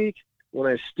second week, when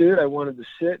I stood, I wanted to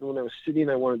sit. And when I was sitting,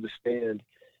 I wanted to stand.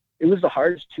 It was the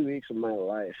hardest 2 weeks of my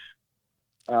life.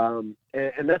 And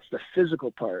that's the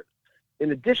physical part.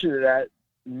 In addition to that,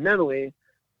 mentally,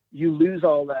 you lose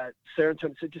all that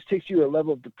serotonin. So it just takes you a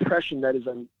level of depression that is,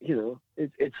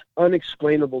 it's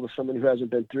unexplainable to someone who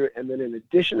hasn't been through it. And then in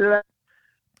addition to that,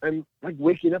 I'm like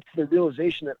waking up to the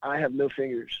realization that I have no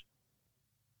fingers.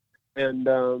 And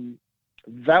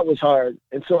that was hard.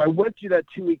 And so I went through that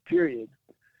 2-week period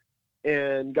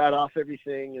and got off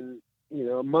everything. And, you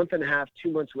know, a month and a half,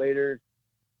 2 months later,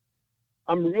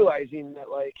 I'm realizing that,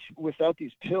 like, without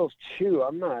these pills too,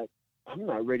 I'm not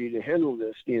ready to handle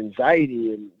this, the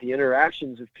anxiety and the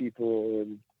interactions with people.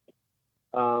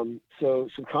 And so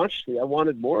subconsciously, I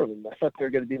wanted more of them. I thought they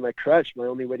were going to be my crutch, my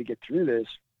only way to get through this.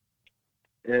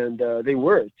 And they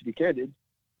were, to be candid.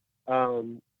 I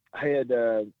had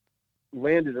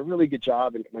landed a really good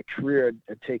job, and my career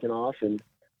had taken off. And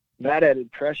that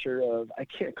added pressure of, I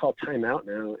can't call time out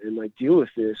now and, like, deal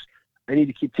with this. I need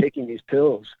to keep taking these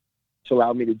pills to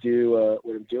allow me to do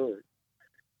what I'm doing.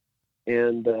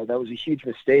 And that was a huge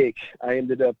mistake. I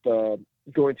ended up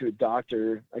going to a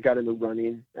doctor. I got into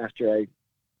running after a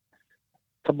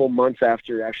couple of months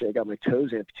after actually I got my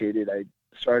toes amputated. I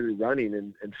started running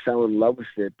and fell in love with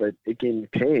it, but it gave me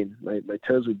pain. My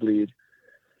toes would bleed.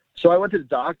 So I went to the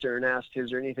doctor and asked, is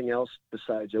there anything else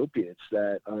besides opiates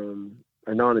that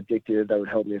are non-addictive that would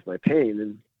help me with my pain?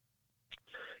 And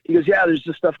he goes, yeah, there's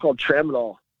this stuff called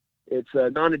Tramadol. It's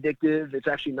non-addictive. It's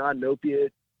actually not an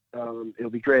opiate. It'll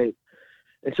be great.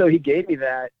 And so he gave me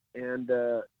that, and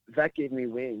that gave me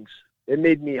wings. it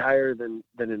made me higher than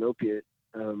an opiate,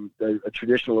 a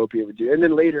traditional opiate would do. And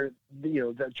then later,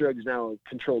 that drug is now a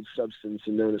controlled substance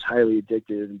and known as highly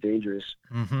addictive and dangerous.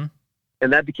 Mm-hmm.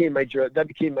 And that became my drug. That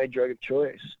became my drug of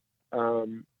choice.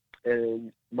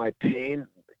 And my pain,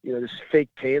 this fake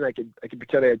pain, I could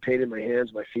pretend I had pain in my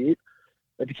hands, my feet.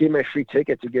 That became my free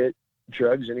ticket to get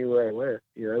drugs anywhere I went.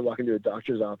 I walk into a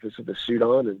doctor's office with a suit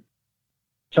on and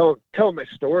tell them my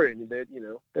story, and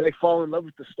they fall in love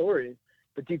with the story.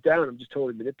 But deep down, I'm just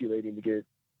totally manipulating to get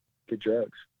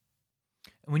drugs.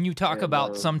 When you talk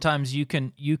about sometimes you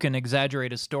can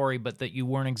exaggerate a story, but that you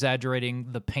weren't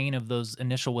exaggerating the pain of those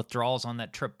initial withdrawals on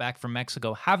that trip back from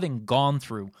Mexico. Having gone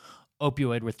through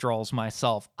opioid withdrawals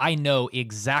myself, I know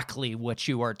exactly what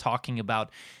you are talking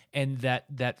about, and that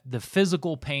the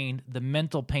physical pain, the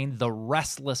mental pain, the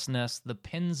restlessness, the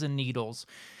pins and needles,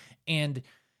 and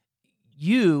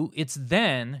it's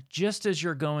then, just as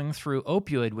you're going through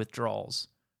opioid withdrawals,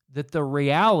 that the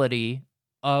reality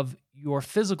of your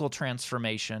physical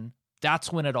transformation,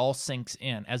 that's when it all sinks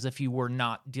in, as if you were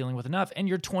not dealing with enough. And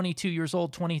you're 22 years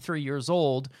old, 23 years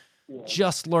old,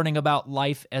 just learning about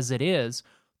life as it is.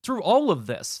 Through all of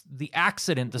this, the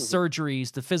accident, the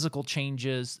surgeries, the physical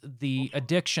changes, the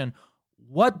addiction,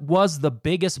 what was the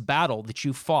biggest battle that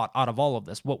you fought out of all of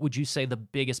this? What would you say the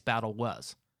biggest battle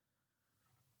was?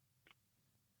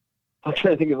 I'm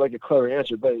trying to think of like a clever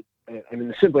answer, but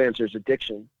the simple answer is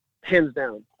addiction, hands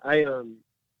down.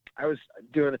 I was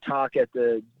doing a talk at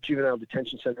the juvenile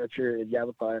detention center up here in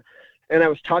Yavapai, and I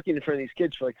was talking in front of these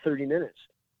kids for like 30 minutes.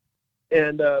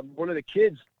 And one of the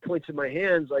kids points at my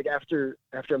hands, like after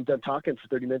I'm done talking for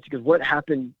 30 minutes, he goes, "What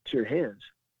happened to your hands?"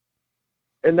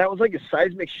 And that was like a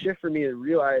seismic shift for me to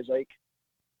realize, like,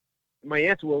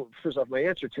 first off, my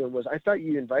answer to him was, "I thought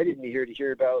you invited me here to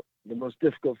hear about the most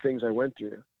difficult things I went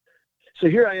through." So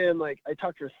here I am, like, I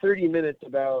talked for 30 minutes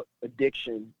about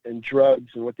addiction and drugs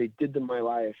and what they did to my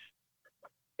life.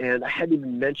 And I hadn't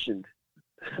even mentioned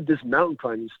this mountain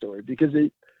climbing story because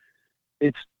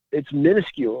it's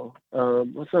minuscule. Well,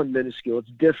 it's not minuscule, it's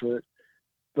different.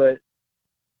 But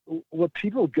what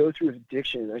people go through with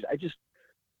addiction,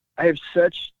 I have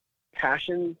such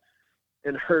passion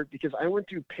and hurt because I went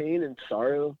through pain and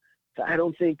sorrow that I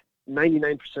don't think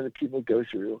 99% of people go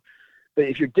through. But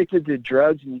if you're addicted to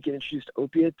drugs and you get introduced to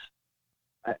opiates,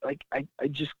 I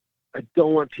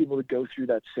don't want people to go through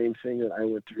that same thing that I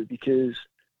went through, because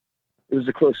it was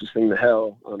the closest thing to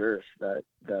hell on earth that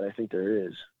I think there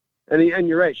is. And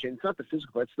you're right, Shane, it's not the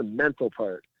physical part, it's the mental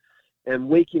part. And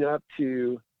waking up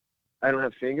to, I don't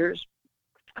have fingers,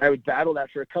 I would battle that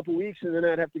for a couple weeks, and then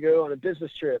I'd have to go on a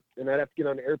business trip, and I'd have to get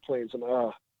on airplanes. I'm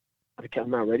like, I'm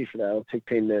not ready for that. I'll take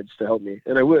pain meds to help me.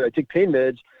 And I'd take pain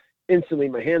meds. Instantly,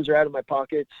 my hands are out of my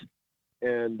pockets,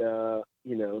 and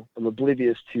I'm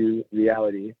oblivious to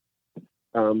reality,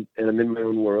 and I'm in my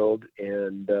own world,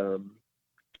 and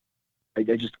I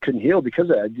just couldn't heal because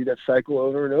of that. I'd do that cycle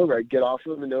over and over. I'd get off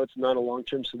of them and know it's not a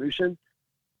long-term solution,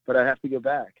 but I have to go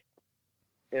back.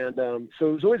 And so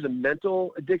it was always a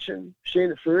mental addiction,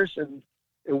 Shane, at first, and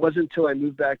it wasn't until I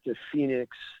moved back to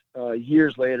Phoenix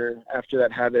years later, after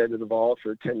that habit had evolved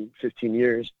for 10, 15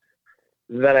 years,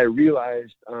 that I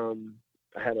realized I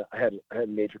had a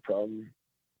major problem.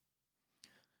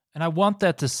 And I want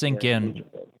that to sink in,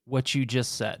 what you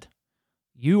just said.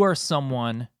 You are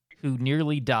someone who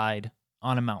nearly died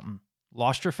on a mountain,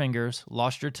 lost your fingers,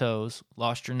 lost your toes,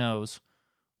 lost your nose,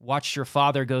 watched your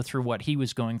father go through what he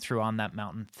was going through on that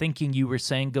mountain, thinking you were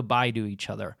saying goodbye to each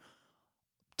other,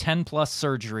 10 plus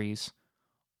surgeries,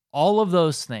 all of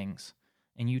those things.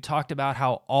 And you talked about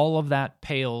how all of that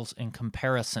pales in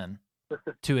comparison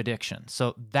to addiction.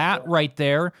 So that right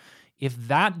there, if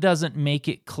that doesn't make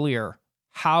it clear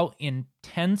how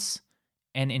intense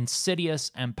and insidious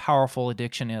and powerful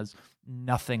addiction is,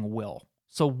 nothing will.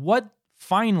 So what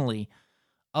finally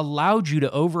allowed you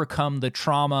to overcome the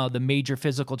trauma, the major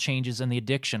physical changes, and the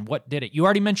addiction? What did it? You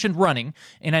already mentioned running,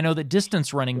 and I know that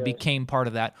distance running became part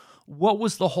of that. What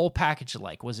was the whole package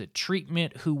like? Was it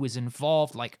treatment? Who was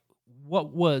involved? Like,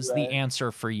 what was the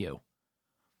answer for you?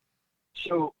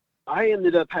 So I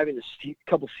ended up having a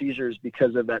couple seizures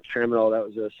because of that tramadol. That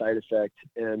was a side effect.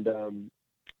 And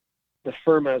the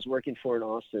firm I was working for in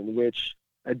Austin, which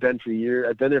I'd been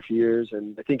there for years.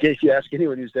 And I think if you ask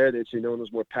anyone who's there, they'd say no one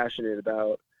was more passionate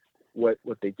about what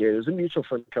they did. It was a mutual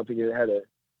fund company that had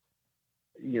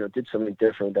did something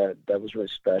different that was really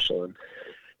special. And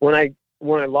when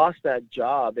I lost that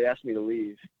job, they asked me to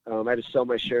leave. I had to sell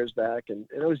my shares back, and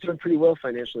I was doing pretty well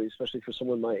financially, especially for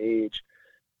someone my age.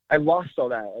 I lost all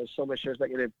that. I sold my shares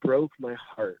back, and it broke my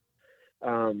heart.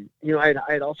 I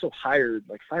had also hired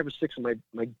like 5 or 6 of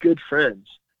my good friends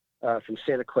from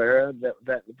Santa Clara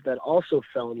that also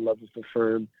fell in love with the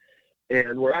firm,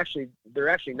 and they're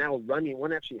actually now running.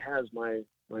 One actually has my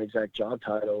exact job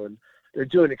title, and they're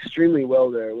doing extremely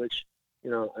well there, which,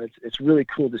 it's really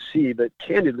cool to see. But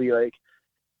candidly, like,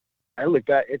 I look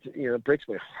back, it breaks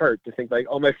my heart to think like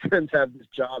all my friends have this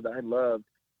job that I love,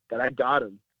 that I got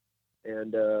them,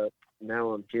 and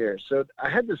now I'm here. So I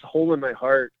had this hole in my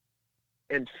heart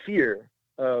and fear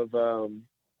of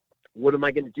what am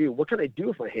I going to do? What can I do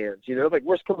with my hands? Like,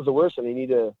 worst comes to worst and I need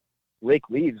to rake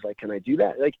leaves. Like, can I do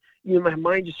that? Like, my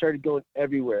mind just started going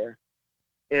everywhere.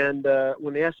 And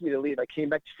when they asked me to leave, I came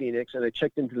back to Phoenix and I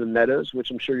checked into the Meadows,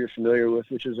 which I'm sure you're familiar with,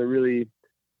 which is a really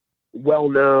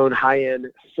well-known, high-end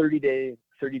 30-day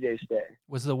stay.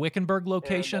 Was the Wickenburg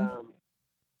location? And,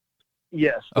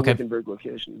 yes, the Okay. Wickenburg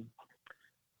location.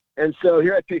 And so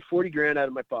here I pay $40,000 out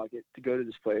of my pocket to go to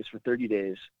this place for 30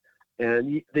 days.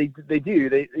 And they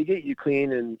get you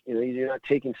clean, and you're not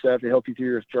taking stuff to help you through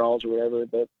your withdrawals or whatever.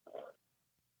 But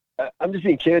I'm just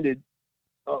being candid.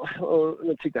 I'm going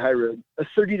to take the high road. A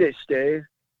 30-day stay,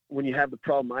 when you have the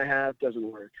problem I have, doesn't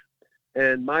work.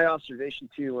 And my observation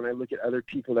too, when I look at other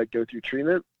people that go through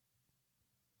treatment,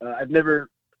 the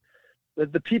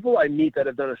people I meet that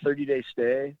have done a 30-day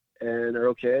stay and are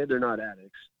okay, they're not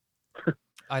addicts.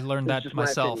 I learned That's that just my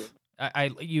myself.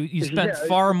 opinion. You spent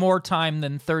far more time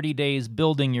than 30 days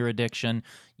building your addiction.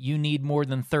 You need more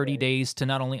than 30 days to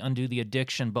not only undo the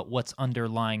addiction, but what's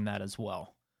underlying that as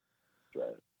well.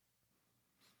 Right.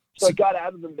 So I got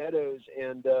out of the Meadows,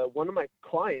 and one of my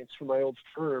clients from my old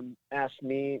firm asked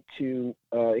me to,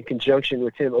 in conjunction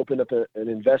with him, open up an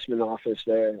investment office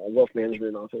there, a wealth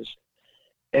management office.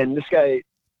 And this guy,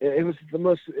 it was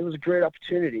a great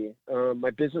opportunity.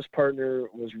 My business partner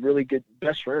was really good,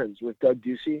 best friends with Doug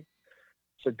Ducey.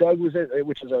 So Doug was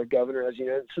which is our governor, as you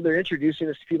know. So they're introducing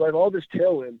us to people. I have all this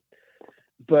tailwind,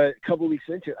 but a couple of weeks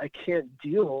into it, I can't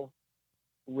deal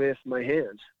with my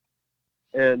hands.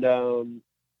 And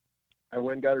I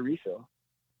went and got a refill.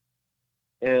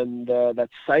 And that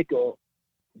cycle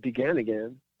began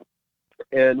again.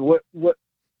 And what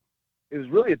it was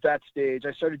really at that stage,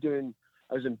 I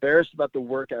was embarrassed about the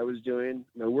work I was doing.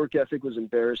 My work ethic was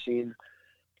embarrassing.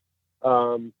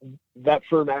 That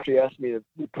firm actually asked me to,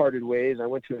 we parted ways. I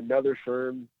went to another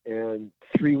firm, and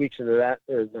 3 months into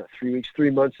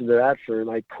that firm,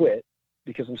 I quit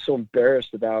because I'm so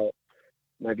embarrassed about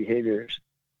my behaviors.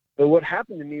 But what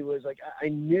happened to me was, like, I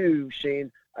knew,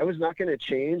 Shane, I was not going to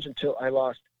change until I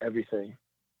lost everything.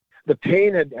 The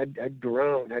pain had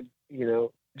grown,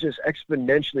 just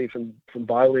exponentially from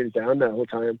bottling it down that whole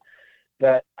time,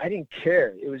 that I didn't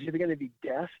care. It was either going to be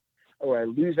death or I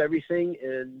lose everything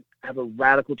and have a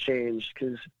radical change,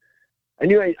 because I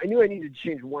knew I needed to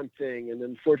change one thing, and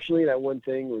unfortunately that one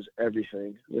thing was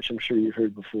everything, which I'm sure you've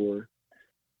heard before.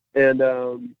 And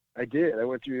I did. I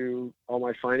went through all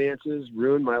my finances,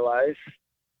 ruined my life,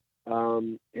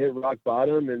 hit rock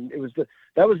bottom, and it was the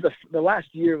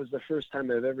last year was the first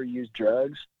time I've ever used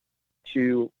drugs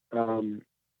to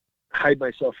hide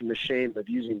myself from the shame of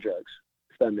using drugs,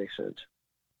 if that makes sense.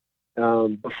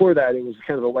 Before that, it was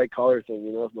kind of a white collar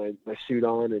thing, with my suit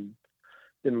on, and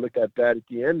didn't look that bad at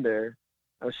the end there.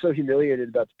 I was so humiliated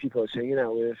about the people I was hanging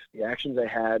out with, the actions I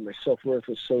had. My self-worth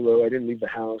was so low. I didn't leave the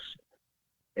house.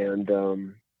 And,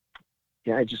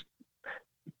 I just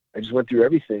went through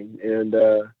everything. And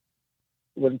it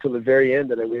wasn't until the very end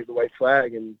that I waved the white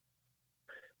flag. And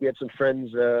we had some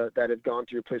friends that had gone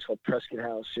through a place called Prescott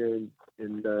House here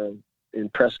in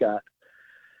Prescott.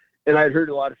 And I had heard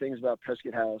a lot of things about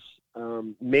Prescott House,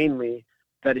 mainly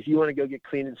that if you want to go get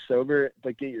clean and sober,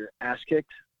 but get your ass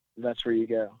kicked, that's where you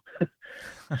go.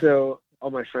 So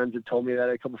all my friends had told me that. I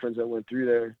had a couple of friends that went through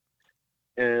there,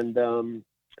 and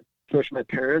approached my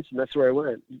parents, and that's where I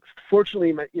went.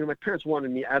 Fortunately, my parents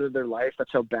wanted me out of their life.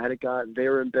 That's how bad it got, and they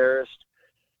were embarrassed.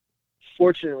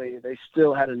 Fortunately, they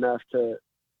still had enough to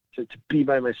be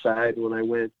by my side when I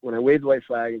waved the white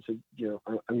flag and said,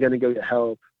 I'm going to go get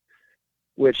help.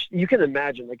 Which you can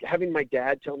imagine, like, having my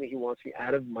dad tell me he wants me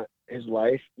out of his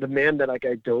life, the man that I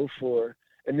dove for,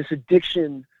 and this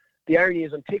addiction. The irony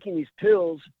is I'm taking these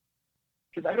pills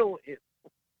because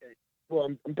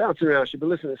I'm bouncing around shit, but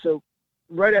listen, so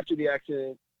right after the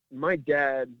accident, my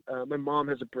mom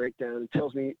has a breakdown and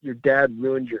tells me, your dad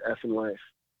ruined your effing life.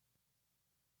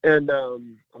 And I'll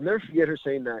never forget her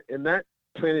saying that. And that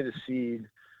planted a seed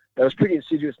that was pretty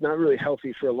insidious, not really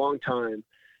healthy for a long time.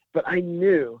 But I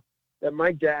knew that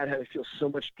my dad had to feel so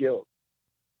much guilt.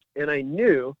 And I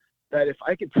knew that if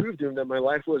I could prove to him that my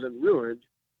life wasn't ruined,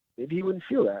 maybe he wouldn't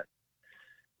feel that.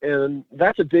 And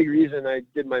that's a big reason I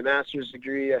did my master's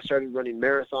degree. I started running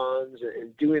marathons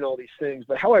and doing all these things.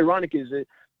 But how ironic is it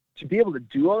to be able to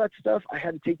do all that stuff, I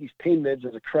had to take these pain meds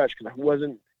as a crutch because I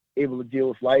wasn't able to deal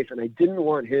with life, and I didn't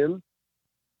want him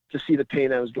to see the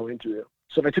pain I was going through.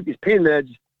 So if I took these pain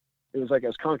meds, it was like I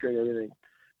was conquering everything.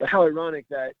 But how ironic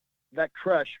that that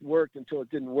crutch worked until it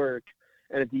didn't work,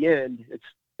 and at the end,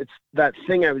 it's that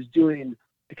thing I was doing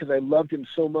because I loved him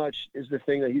so much is the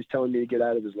thing that he's telling me to get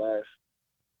out of his life.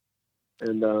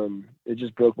 And it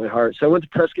just broke my heart. So I went to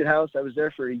Prescott House. I was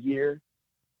there for a year.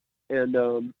 And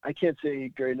I can't say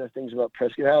great enough things about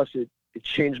Prescott House. It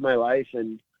changed my life.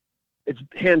 And it's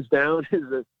hands down is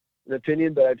an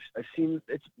opinion, but I've seen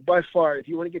it's by far, if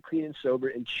you want to get clean and sober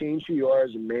and change who you are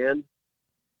as a man,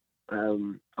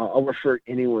 I'll refer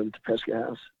anyone to Prescott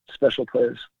House. Special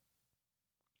place.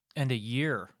 And a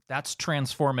year, that's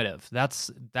transformative.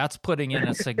 That's putting in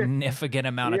a significant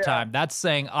amount of time. That's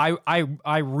saying,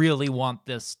 I really want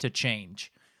this to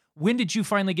change. When did you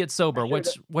finally get sober?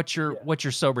 What's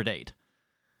your sober date?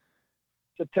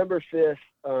 September 5th,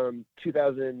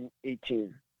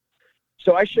 2018.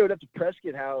 So I showed up to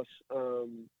Prescott House.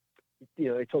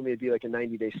 They told me it'd be like a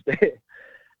 90-day stay.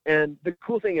 And the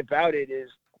cool thing about it is,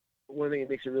 one thing that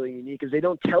makes it really unique is they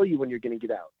don't tell you when you're going to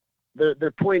get out.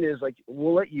 Their point is like,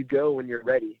 we'll let you go when you're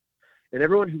ready. And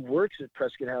everyone who works at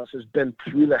Prescott House has been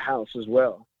through the house as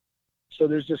well. So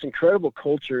there's this incredible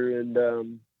culture,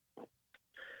 and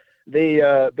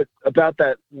but about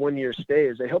that 1 year stay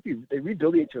is they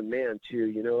rebuild you into a man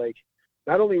too. Like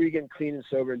not only are you getting clean and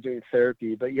sober and doing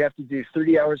therapy, but you have to do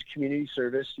 30 hours of community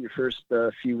service your first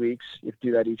few weeks. You have to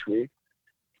do that each week.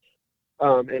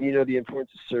 And the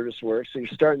importance of service work. So you're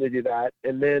starting to do that.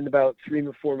 And then about 3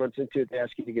 to 4 months into it, they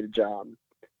ask you to get a job.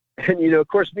 And, of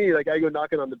course, me, like I go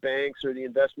knocking on the banks or the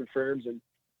investment firms, and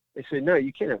they say, no,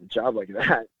 you can't have a job like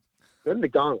that. Go to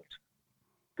McDonald's.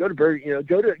 Go to Burger,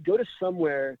 go to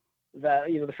somewhere that,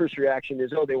 the first reaction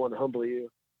is, oh, they want to humble you.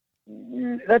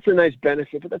 That's a nice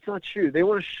benefit, but that's not true. They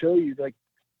want to show you, like,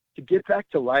 to get back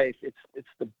to life, it's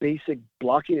the basic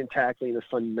blocking and tackling of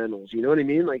fundamentals. You know what I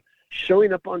mean? Like,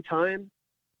 showing up on time,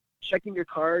 checking your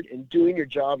card, and doing your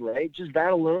job right, just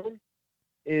that alone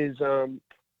is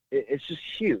it's just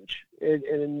huge.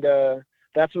 And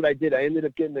that's what I did. I ended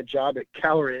up getting a job at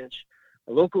Cal Ranch,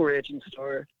 a local ranching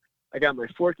store. I got my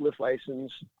forklift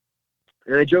license,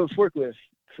 and I drove a forklift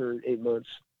for 8 months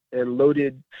and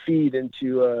loaded feed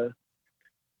into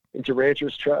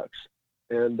ranchers' trucks.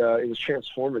 And it was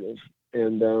transformative.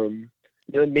 And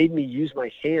it made me use my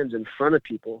hands in front of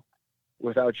people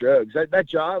without drugs. That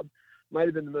job might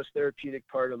have been the most therapeutic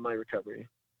part of my recovery.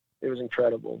 It was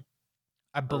incredible.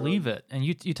 I believe it. And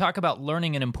you talk about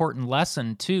learning an important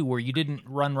lesson too, where you didn't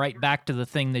run right back to the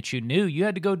thing that you knew. You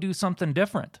had to go do something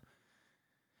different.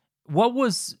 What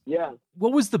was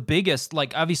the biggest,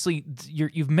 like, obviously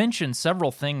you've mentioned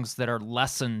several things that are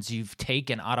lessons you've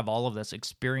taken out of all of this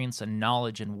experience and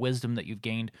knowledge and wisdom that you've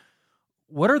gained.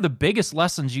 What are the biggest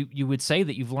lessons you would say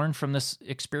that you've learned from this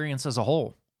experience as a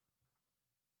whole?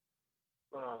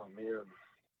 Oh man,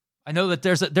 I know that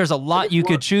there's a lot you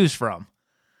could choose from.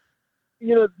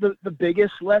 The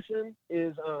biggest lesson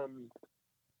is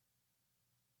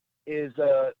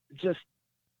just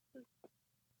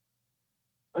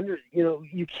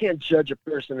you can't judge a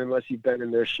person unless you've been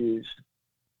in their shoes.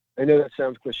 I know that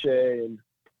sounds cliche,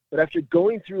 but after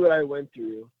going through what I went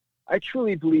through, I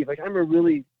truly believe, like, I'm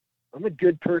a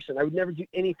good person. I would never do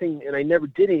anything, and I never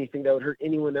did anything that would hurt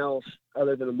anyone else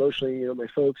other than emotionally, my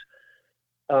folks.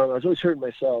 I was always hurting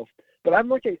myself. But I'm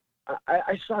like,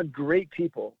 I saw great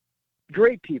people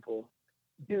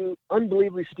do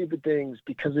unbelievably stupid things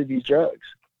because of these drugs.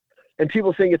 And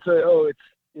people think they're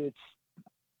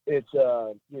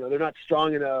not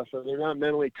strong enough, or they're not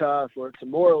mentally tough, or it's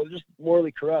immoral, they're just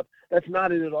morally corrupt. That's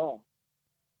not it at all.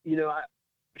 When I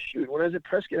was at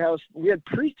Prescott House, we had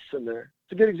priests in there.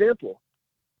 It's a good example.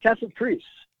 Catholic priests.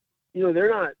 None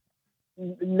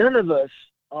of us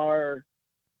are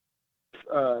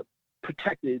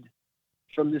protected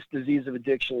from this disease of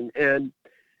addiction. And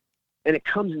it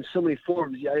comes in so many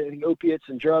forms. I think opiates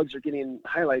and drugs are getting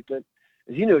highlight, but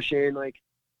as you know, Shane, like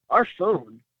our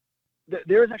phone,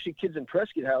 there was actually kids in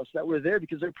Prescott House that were there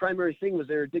because their primary thing was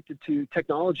they're addicted to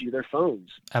technology, their phones.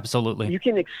 Absolutely. You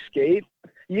can escape.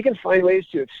 You can find ways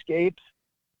to escape,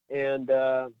 and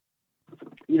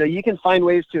you can find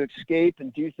ways to escape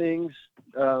and do things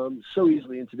so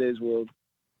easily in today's world.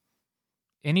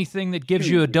 Anything that gives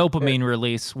you a dopamine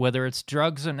release, whether it's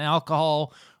drugs and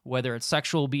alcohol, whether it's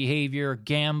sexual behavior,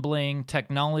 gambling,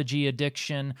 technology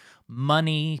addiction,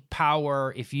 money,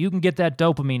 power, if you can get that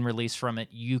dopamine release from it,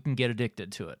 you can get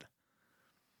addicted to it.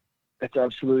 That's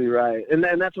absolutely right. And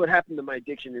that's what happened to my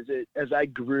addiction is as I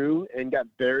grew and got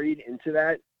buried into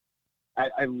that,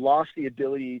 I lost the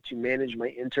ability to manage my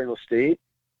internal state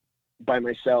by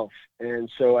myself. And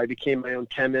so I became my own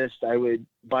chemist. I would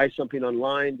buy something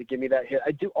online to give me that hit.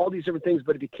 I do all these different things,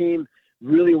 but it became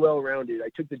really well-rounded. I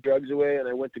took the drugs away and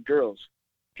I went to girls.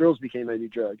 Girls became my new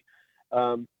drug.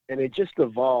 And it just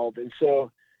evolved. And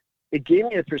so it gave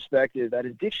me a perspective that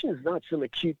addiction is not some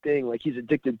acute thing like he's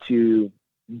addicted to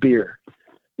beer.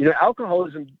 You know,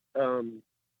 alcoholism,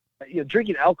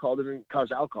 drinking alcohol doesn't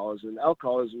cause alcoholism.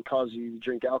 Alcoholism causes you to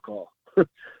drink alcohol.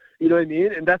 You know what I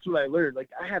mean? And that's what I learned. Like,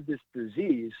 I have this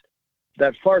disease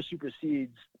that far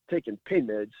supersedes taking pain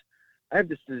meds. I have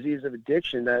this disease of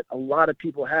addiction that a lot of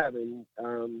people have, and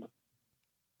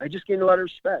I just gained a lot of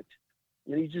respect.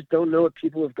 You know, you just don't know what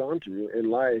people have gone through in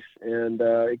life, and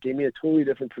it gave me a totally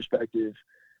different perspective.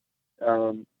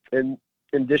 And in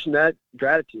addition to that,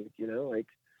 gratitude. You know, like,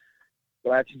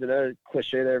 gratitude is another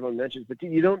cliche that everyone mentions, but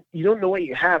you don't know what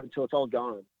you have until it's all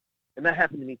gone, and that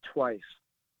happened to me twice.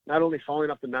 Not only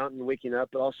falling off the mountain and waking up,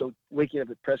 but also waking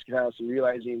up at Prescott House and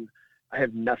realizing I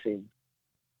have nothing.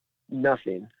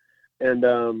 And I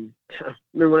remember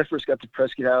when I first got to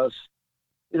Prescott House,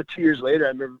 2 years later, I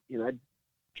remember, I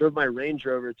drove my Range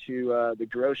Rover to the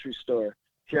grocery store.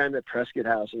 Here I'm at Prescott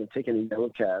House, and I'm taking a yellow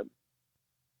cab.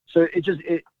 So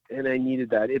and I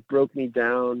needed that. It broke me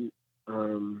down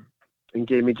and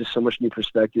gave me just so much new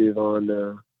perspective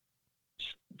on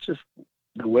just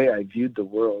the way I viewed the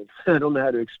world. I don't know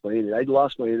how to explain it. I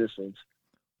lost my innocence.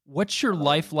 What's your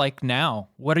life like now?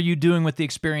 What are you doing with the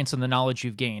experience and the knowledge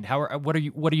you've gained? What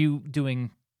are you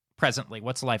doing presently?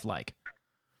 What's life like?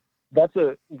 That's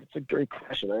a great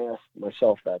question. I ask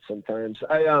myself that sometimes.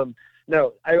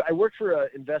 I work for an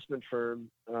investment firm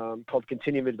called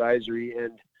Continuum Advisory,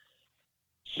 and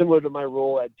similar to my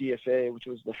role at DFA, which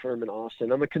was the firm in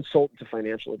Austin, I'm a consultant to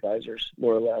financial advisors,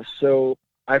 more or less. So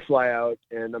I fly out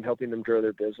and I'm helping them grow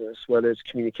their business, whether it's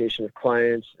communication with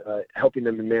clients, helping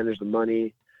them to manage the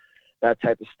money, that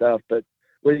type of stuff. But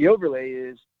where the overlay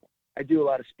is, I do a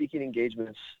lot of speaking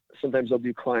engagements. Sometimes I'll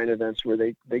do client events where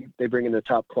they bring in the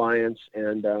top clients,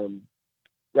 and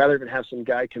rather than have some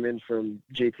guy come in from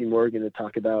JP Morgan to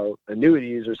talk about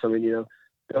annuities or something,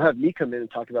 they'll have me come in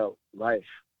and talk about life.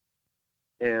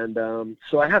 And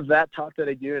so I have that talk that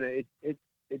I do, and it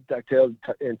dovetails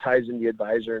and ties in the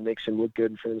advisor and makes him look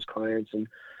good in front of his clients and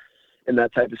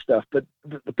that type of stuff. But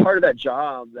the part of that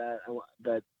job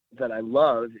that I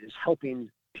love is helping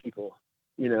people.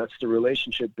 It's the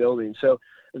relationship building. So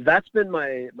that's been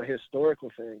my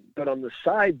historical thing. But on the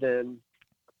side then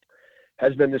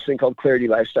has been this thing called Clarity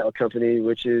Lifestyle Company,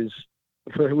 which is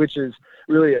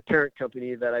really a parent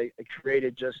company that I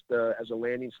created just as a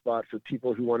landing spot for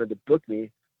people who wanted to book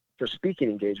me for speaking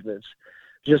engagements.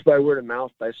 Just by word of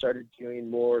mouth, I started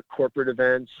doing more corporate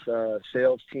events,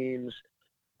 sales teams,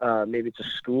 maybe it's a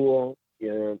school,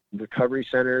 recovery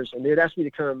centers, and they'd ask me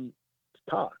to come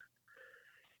talk.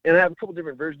 And I have a couple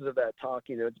different versions of that talk,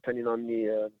 depending on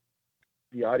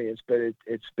the audience, but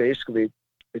it's basically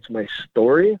my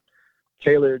story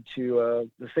tailored to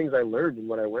the things I learned and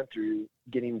what I went through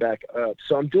getting back up.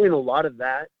 So I'm doing a lot of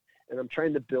that, and I'm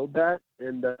trying to build that.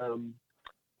 And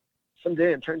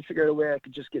someday I'm trying to figure out a way I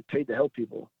could just get paid to help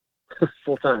people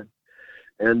full time.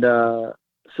 And so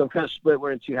I'm kind of split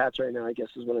wearing two hats right now, I guess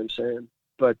is what I'm saying.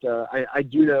 But I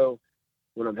do know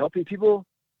when I'm helping people,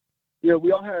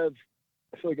 we all have,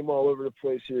 I feel like I'm all over the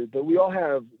place here, but we all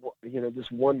have,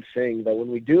 this one thing that when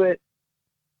we do it,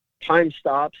 time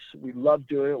stops. We love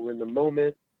doing it. We're in the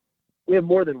moment. We have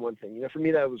more than one thing. For me,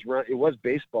 it was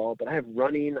baseball, but I have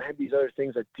running. I have these other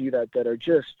things that do that are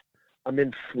just, I'm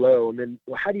in flow. And then,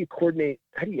 how do you coordinate?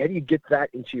 How do you get that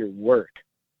into your work?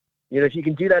 If you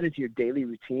can do that into your daily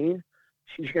routine,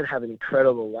 you're going to have an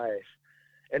incredible life.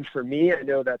 And for me, I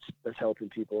know that's helping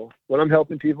people. When I'm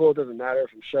helping people, it doesn't matter if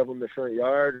I'm shoveling the front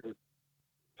yard or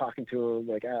talking to them.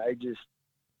 Like I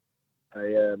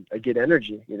get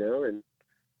energy, and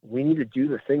we need to do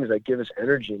the things that give us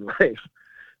energy in life.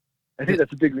 I think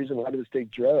that's a big reason why we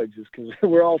take drugs, is because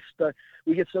we're all stuck.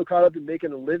 We get so caught up in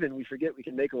making a living, we forget we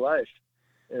can make a life.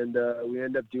 And we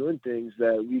end up doing things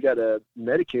that we got to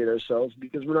medicate ourselves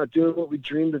because we're not doing what we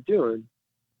dreamed of doing.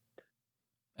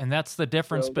 And that's the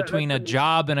difference between a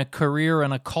job and a career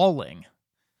and a calling.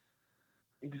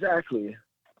 Exactly.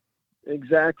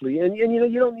 And you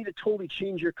don't need to totally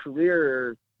change your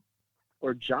career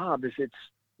or job if it's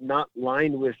not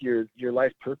lined with your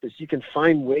life purpose. You can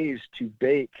find ways to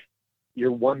bake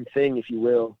your one thing, if you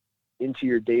will, into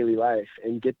your daily life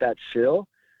and get that fill.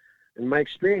 And my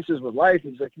experiences with life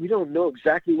is like, we don't know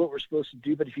exactly what we're supposed to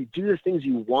do, but if you do the things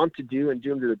you want to do and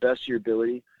do them to the best of your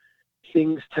ability,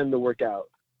 things tend to work out.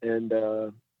 And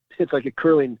it's like a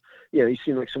curling, you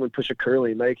see like someone push a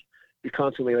curling, like you're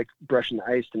constantly like brushing the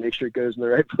ice to make sure it goes in the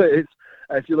right place.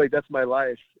 I feel like that's my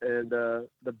life. And the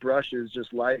brush is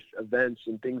just life events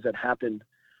and things that happen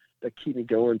that keep me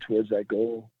going towards that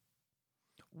goal.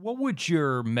 What would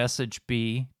your message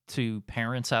be to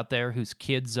parents out there whose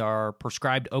kids are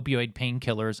prescribed opioid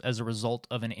painkillers as a result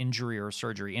of an injury or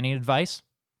surgery? Any advice?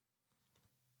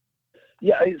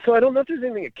 Yeah, so I don't know if there's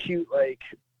anything acute like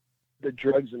the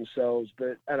drugs themselves,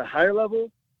 but at a higher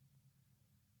level,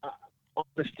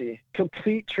 honesty,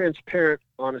 complete, transparent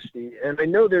honesty. And I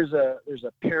know there's a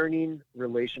parenting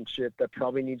relationship that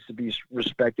probably needs to be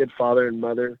respected, father and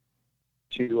mother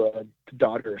to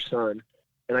daughter or son,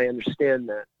 and I understand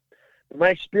that. My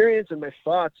experience and my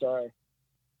thoughts are,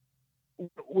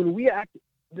 when we act,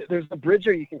 there's a bridge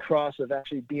there you can cross of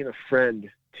actually being a friend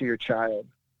to your child.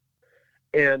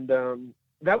 And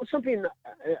that was something,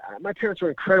 my parents were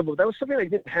incredible. That was something I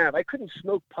didn't have. I couldn't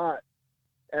smoke pot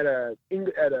at a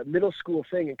middle school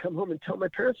thing and come home and tell my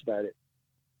parents about it.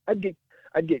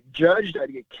 I'd get judged,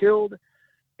 I'd get killed,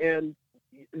 and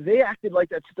they acted like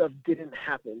that stuff didn't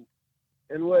happen.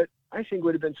 And what I think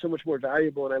would have been so much more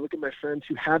valuable, and I look at my friends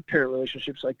who have parent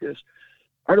relationships like this,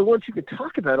 are the ones who can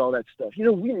talk about all that stuff. You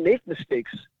know, we make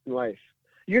mistakes in life.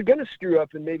 You're going to screw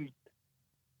up and maybe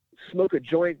smoke a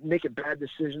joint, make a bad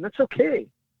decision. That's okay.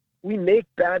 We make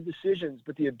bad decisions,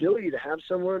 but the ability to have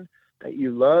someone that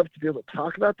you love to be able to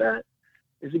talk about that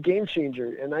is a game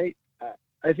changer. And I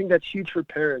think that's huge for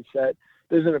parents, that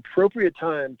there's an appropriate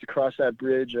time to cross that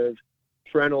bridge of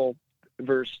parental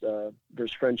versus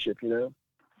friendship, you know?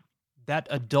 That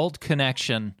adult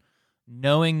connection,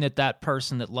 knowing that that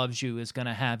person that loves you is going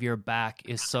to have your back,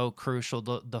 is so crucial.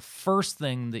 The first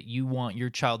thing that you want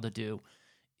your child to do,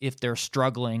 if they're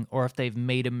struggling or if they've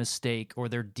made a mistake or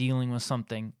they're dealing with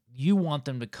something, you want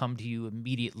them to come to you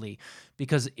immediately.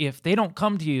 Because if they don't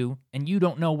come to you and you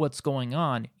don't know what's going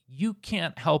on, you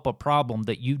can't help a problem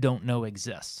that you don't know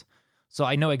exists. So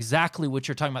I know exactly what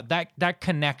you're talking about. That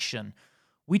connection,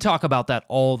 we talk about that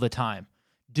all the time.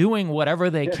 Doing whatever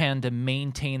they can to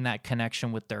maintain that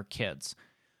connection with their kids.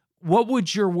 What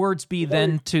would your words be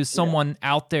then to someone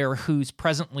out there who's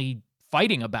presently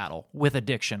fighting a battle with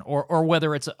addiction, or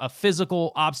whether it's a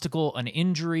physical obstacle, an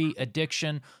injury,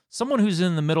 addiction, someone who's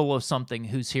in the middle of something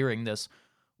who's hearing this?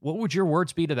 What would your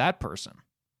words be to that person?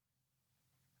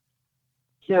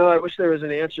 You know, I wish there was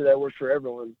an answer that worked for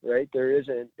everyone, right? There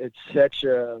isn't. It's such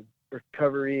a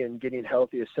recovery, and getting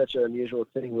healthy is such an unusual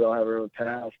thing. We all have our own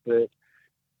path, but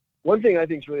one thing I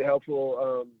think is really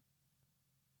helpful,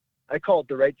 I call it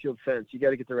the right field fence. You got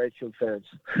to get the right field fence.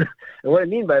 And what I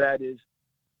mean by that is,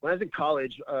 when I was in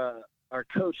college, our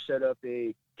coach set up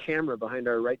a camera behind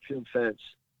our right field fence.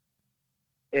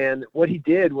 And what he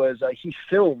did was he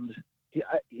filmed.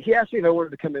 He asked me if I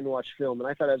wanted to come in and watch film, and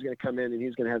I thought I was going to come in and he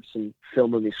was going to have some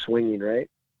film of me swinging, right?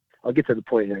 I'll get to the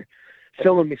point here.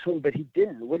 Film of me swinging, but he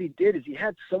didn't. What he did is he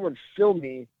had someone film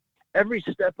me every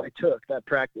step I took that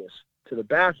practice, to the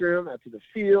bathroom, out to the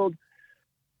field.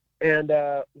 And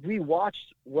we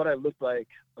watched what I looked like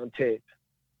on tape.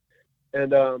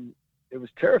 And it was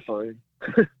terrifying.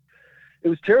 It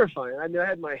was terrifying. I mean, I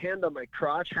had my hand on my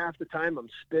crotch half the time. I'm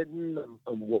spitting.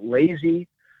 I'm lazy.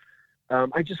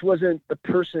 I just wasn't the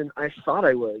person I thought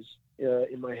I was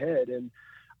in my head. And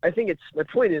I think my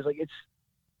point is, like,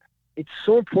 it's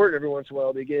so important every once in a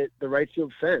while to get the right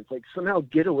field fence, like somehow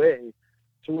get away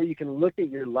to where you can look at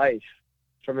your life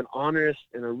from an honest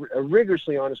and a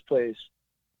rigorously honest place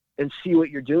and see what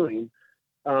you're doing.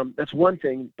 That's one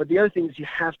thing. But the other thing is you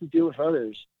have to deal with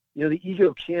others. You know, the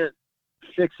ego can't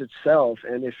fix itself.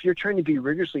 And if you're trying to be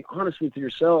rigorously honest with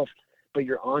yourself, but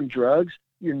you're on drugs,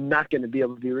 you're not going to be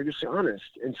able to be rigorously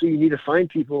honest. And so you need to find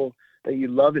people that you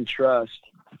love and trust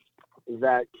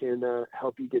that can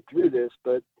help you get through this.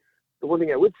 But the one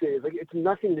thing I would say is, like, it's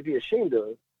nothing to be ashamed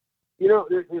of. You know,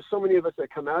 there's so many of us that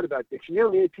come out about addiction. You know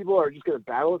how many people are just going to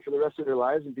battle it for the rest of their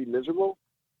lives and be miserable?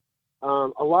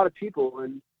 A lot of people.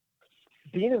 And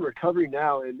being in recovery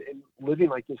now and living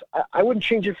like this, I wouldn't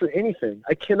change it for anything.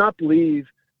 I cannot believe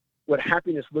what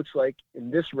happiness looks like in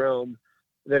this realm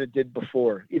than it did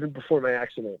before, even before my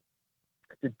accident.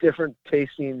 It's a different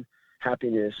tasting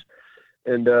happiness.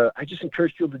 And I just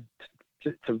encourage people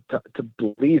to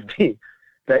believe me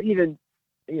that even,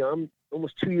 you know, I'm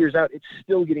almost 2 years out, it's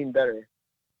still getting better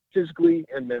physically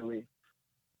and mentally.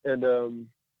 And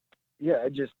I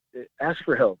just ask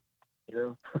for help, you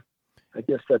know. I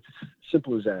guess that's as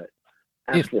simple as that.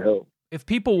 Ask for help. If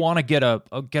people want to get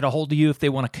a hold of you, if they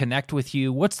want to connect with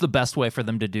you, what's the best way for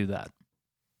them to do that?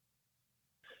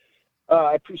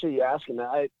 I appreciate you asking that.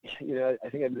 I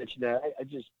think I mentioned that.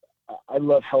 I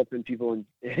love helping people in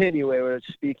any way, whether it's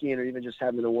speaking or even just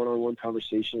having a one-on-one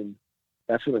conversation.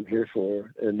 that's what I'm here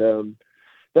for. And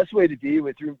that's the way to be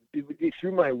with through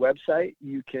my website.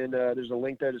 You can there's a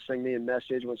link there to send me a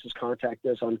message. Once just contact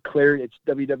us on Clarity. It's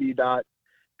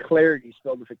www.clarity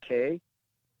spelled with a K,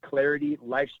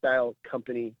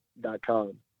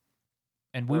 ClarityLifestyleCompany.com.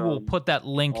 And we will put that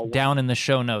link down in the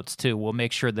show notes too. We'll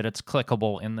make sure that it's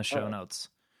clickable in the show notes.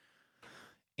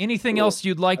 Anything else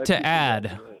you'd like to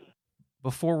add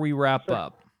before we wrap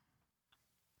up?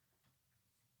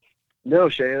 No,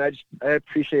 Shane. I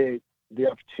appreciate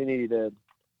the opportunity to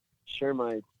share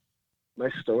my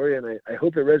story, and I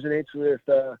hope it resonates with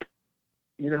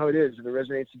you know how it is. If it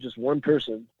resonates with just one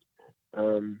person,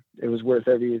 it was worth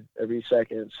every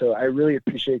second. So I really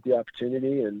appreciate the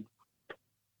opportunity and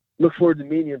look forward to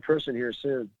meeting you in person here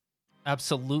soon.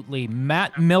 Absolutely.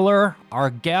 Matt Miller, our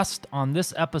guest on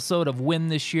this episode of Win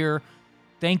This Year.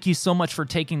 Thank you so much for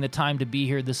taking the time to be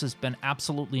here. This has been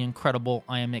absolutely incredible.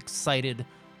 I am excited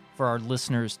for our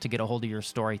listeners to get a hold of your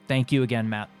story. Thank you again,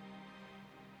 Matt.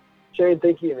 Shane,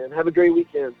 thank you, man. Have a great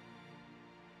weekend.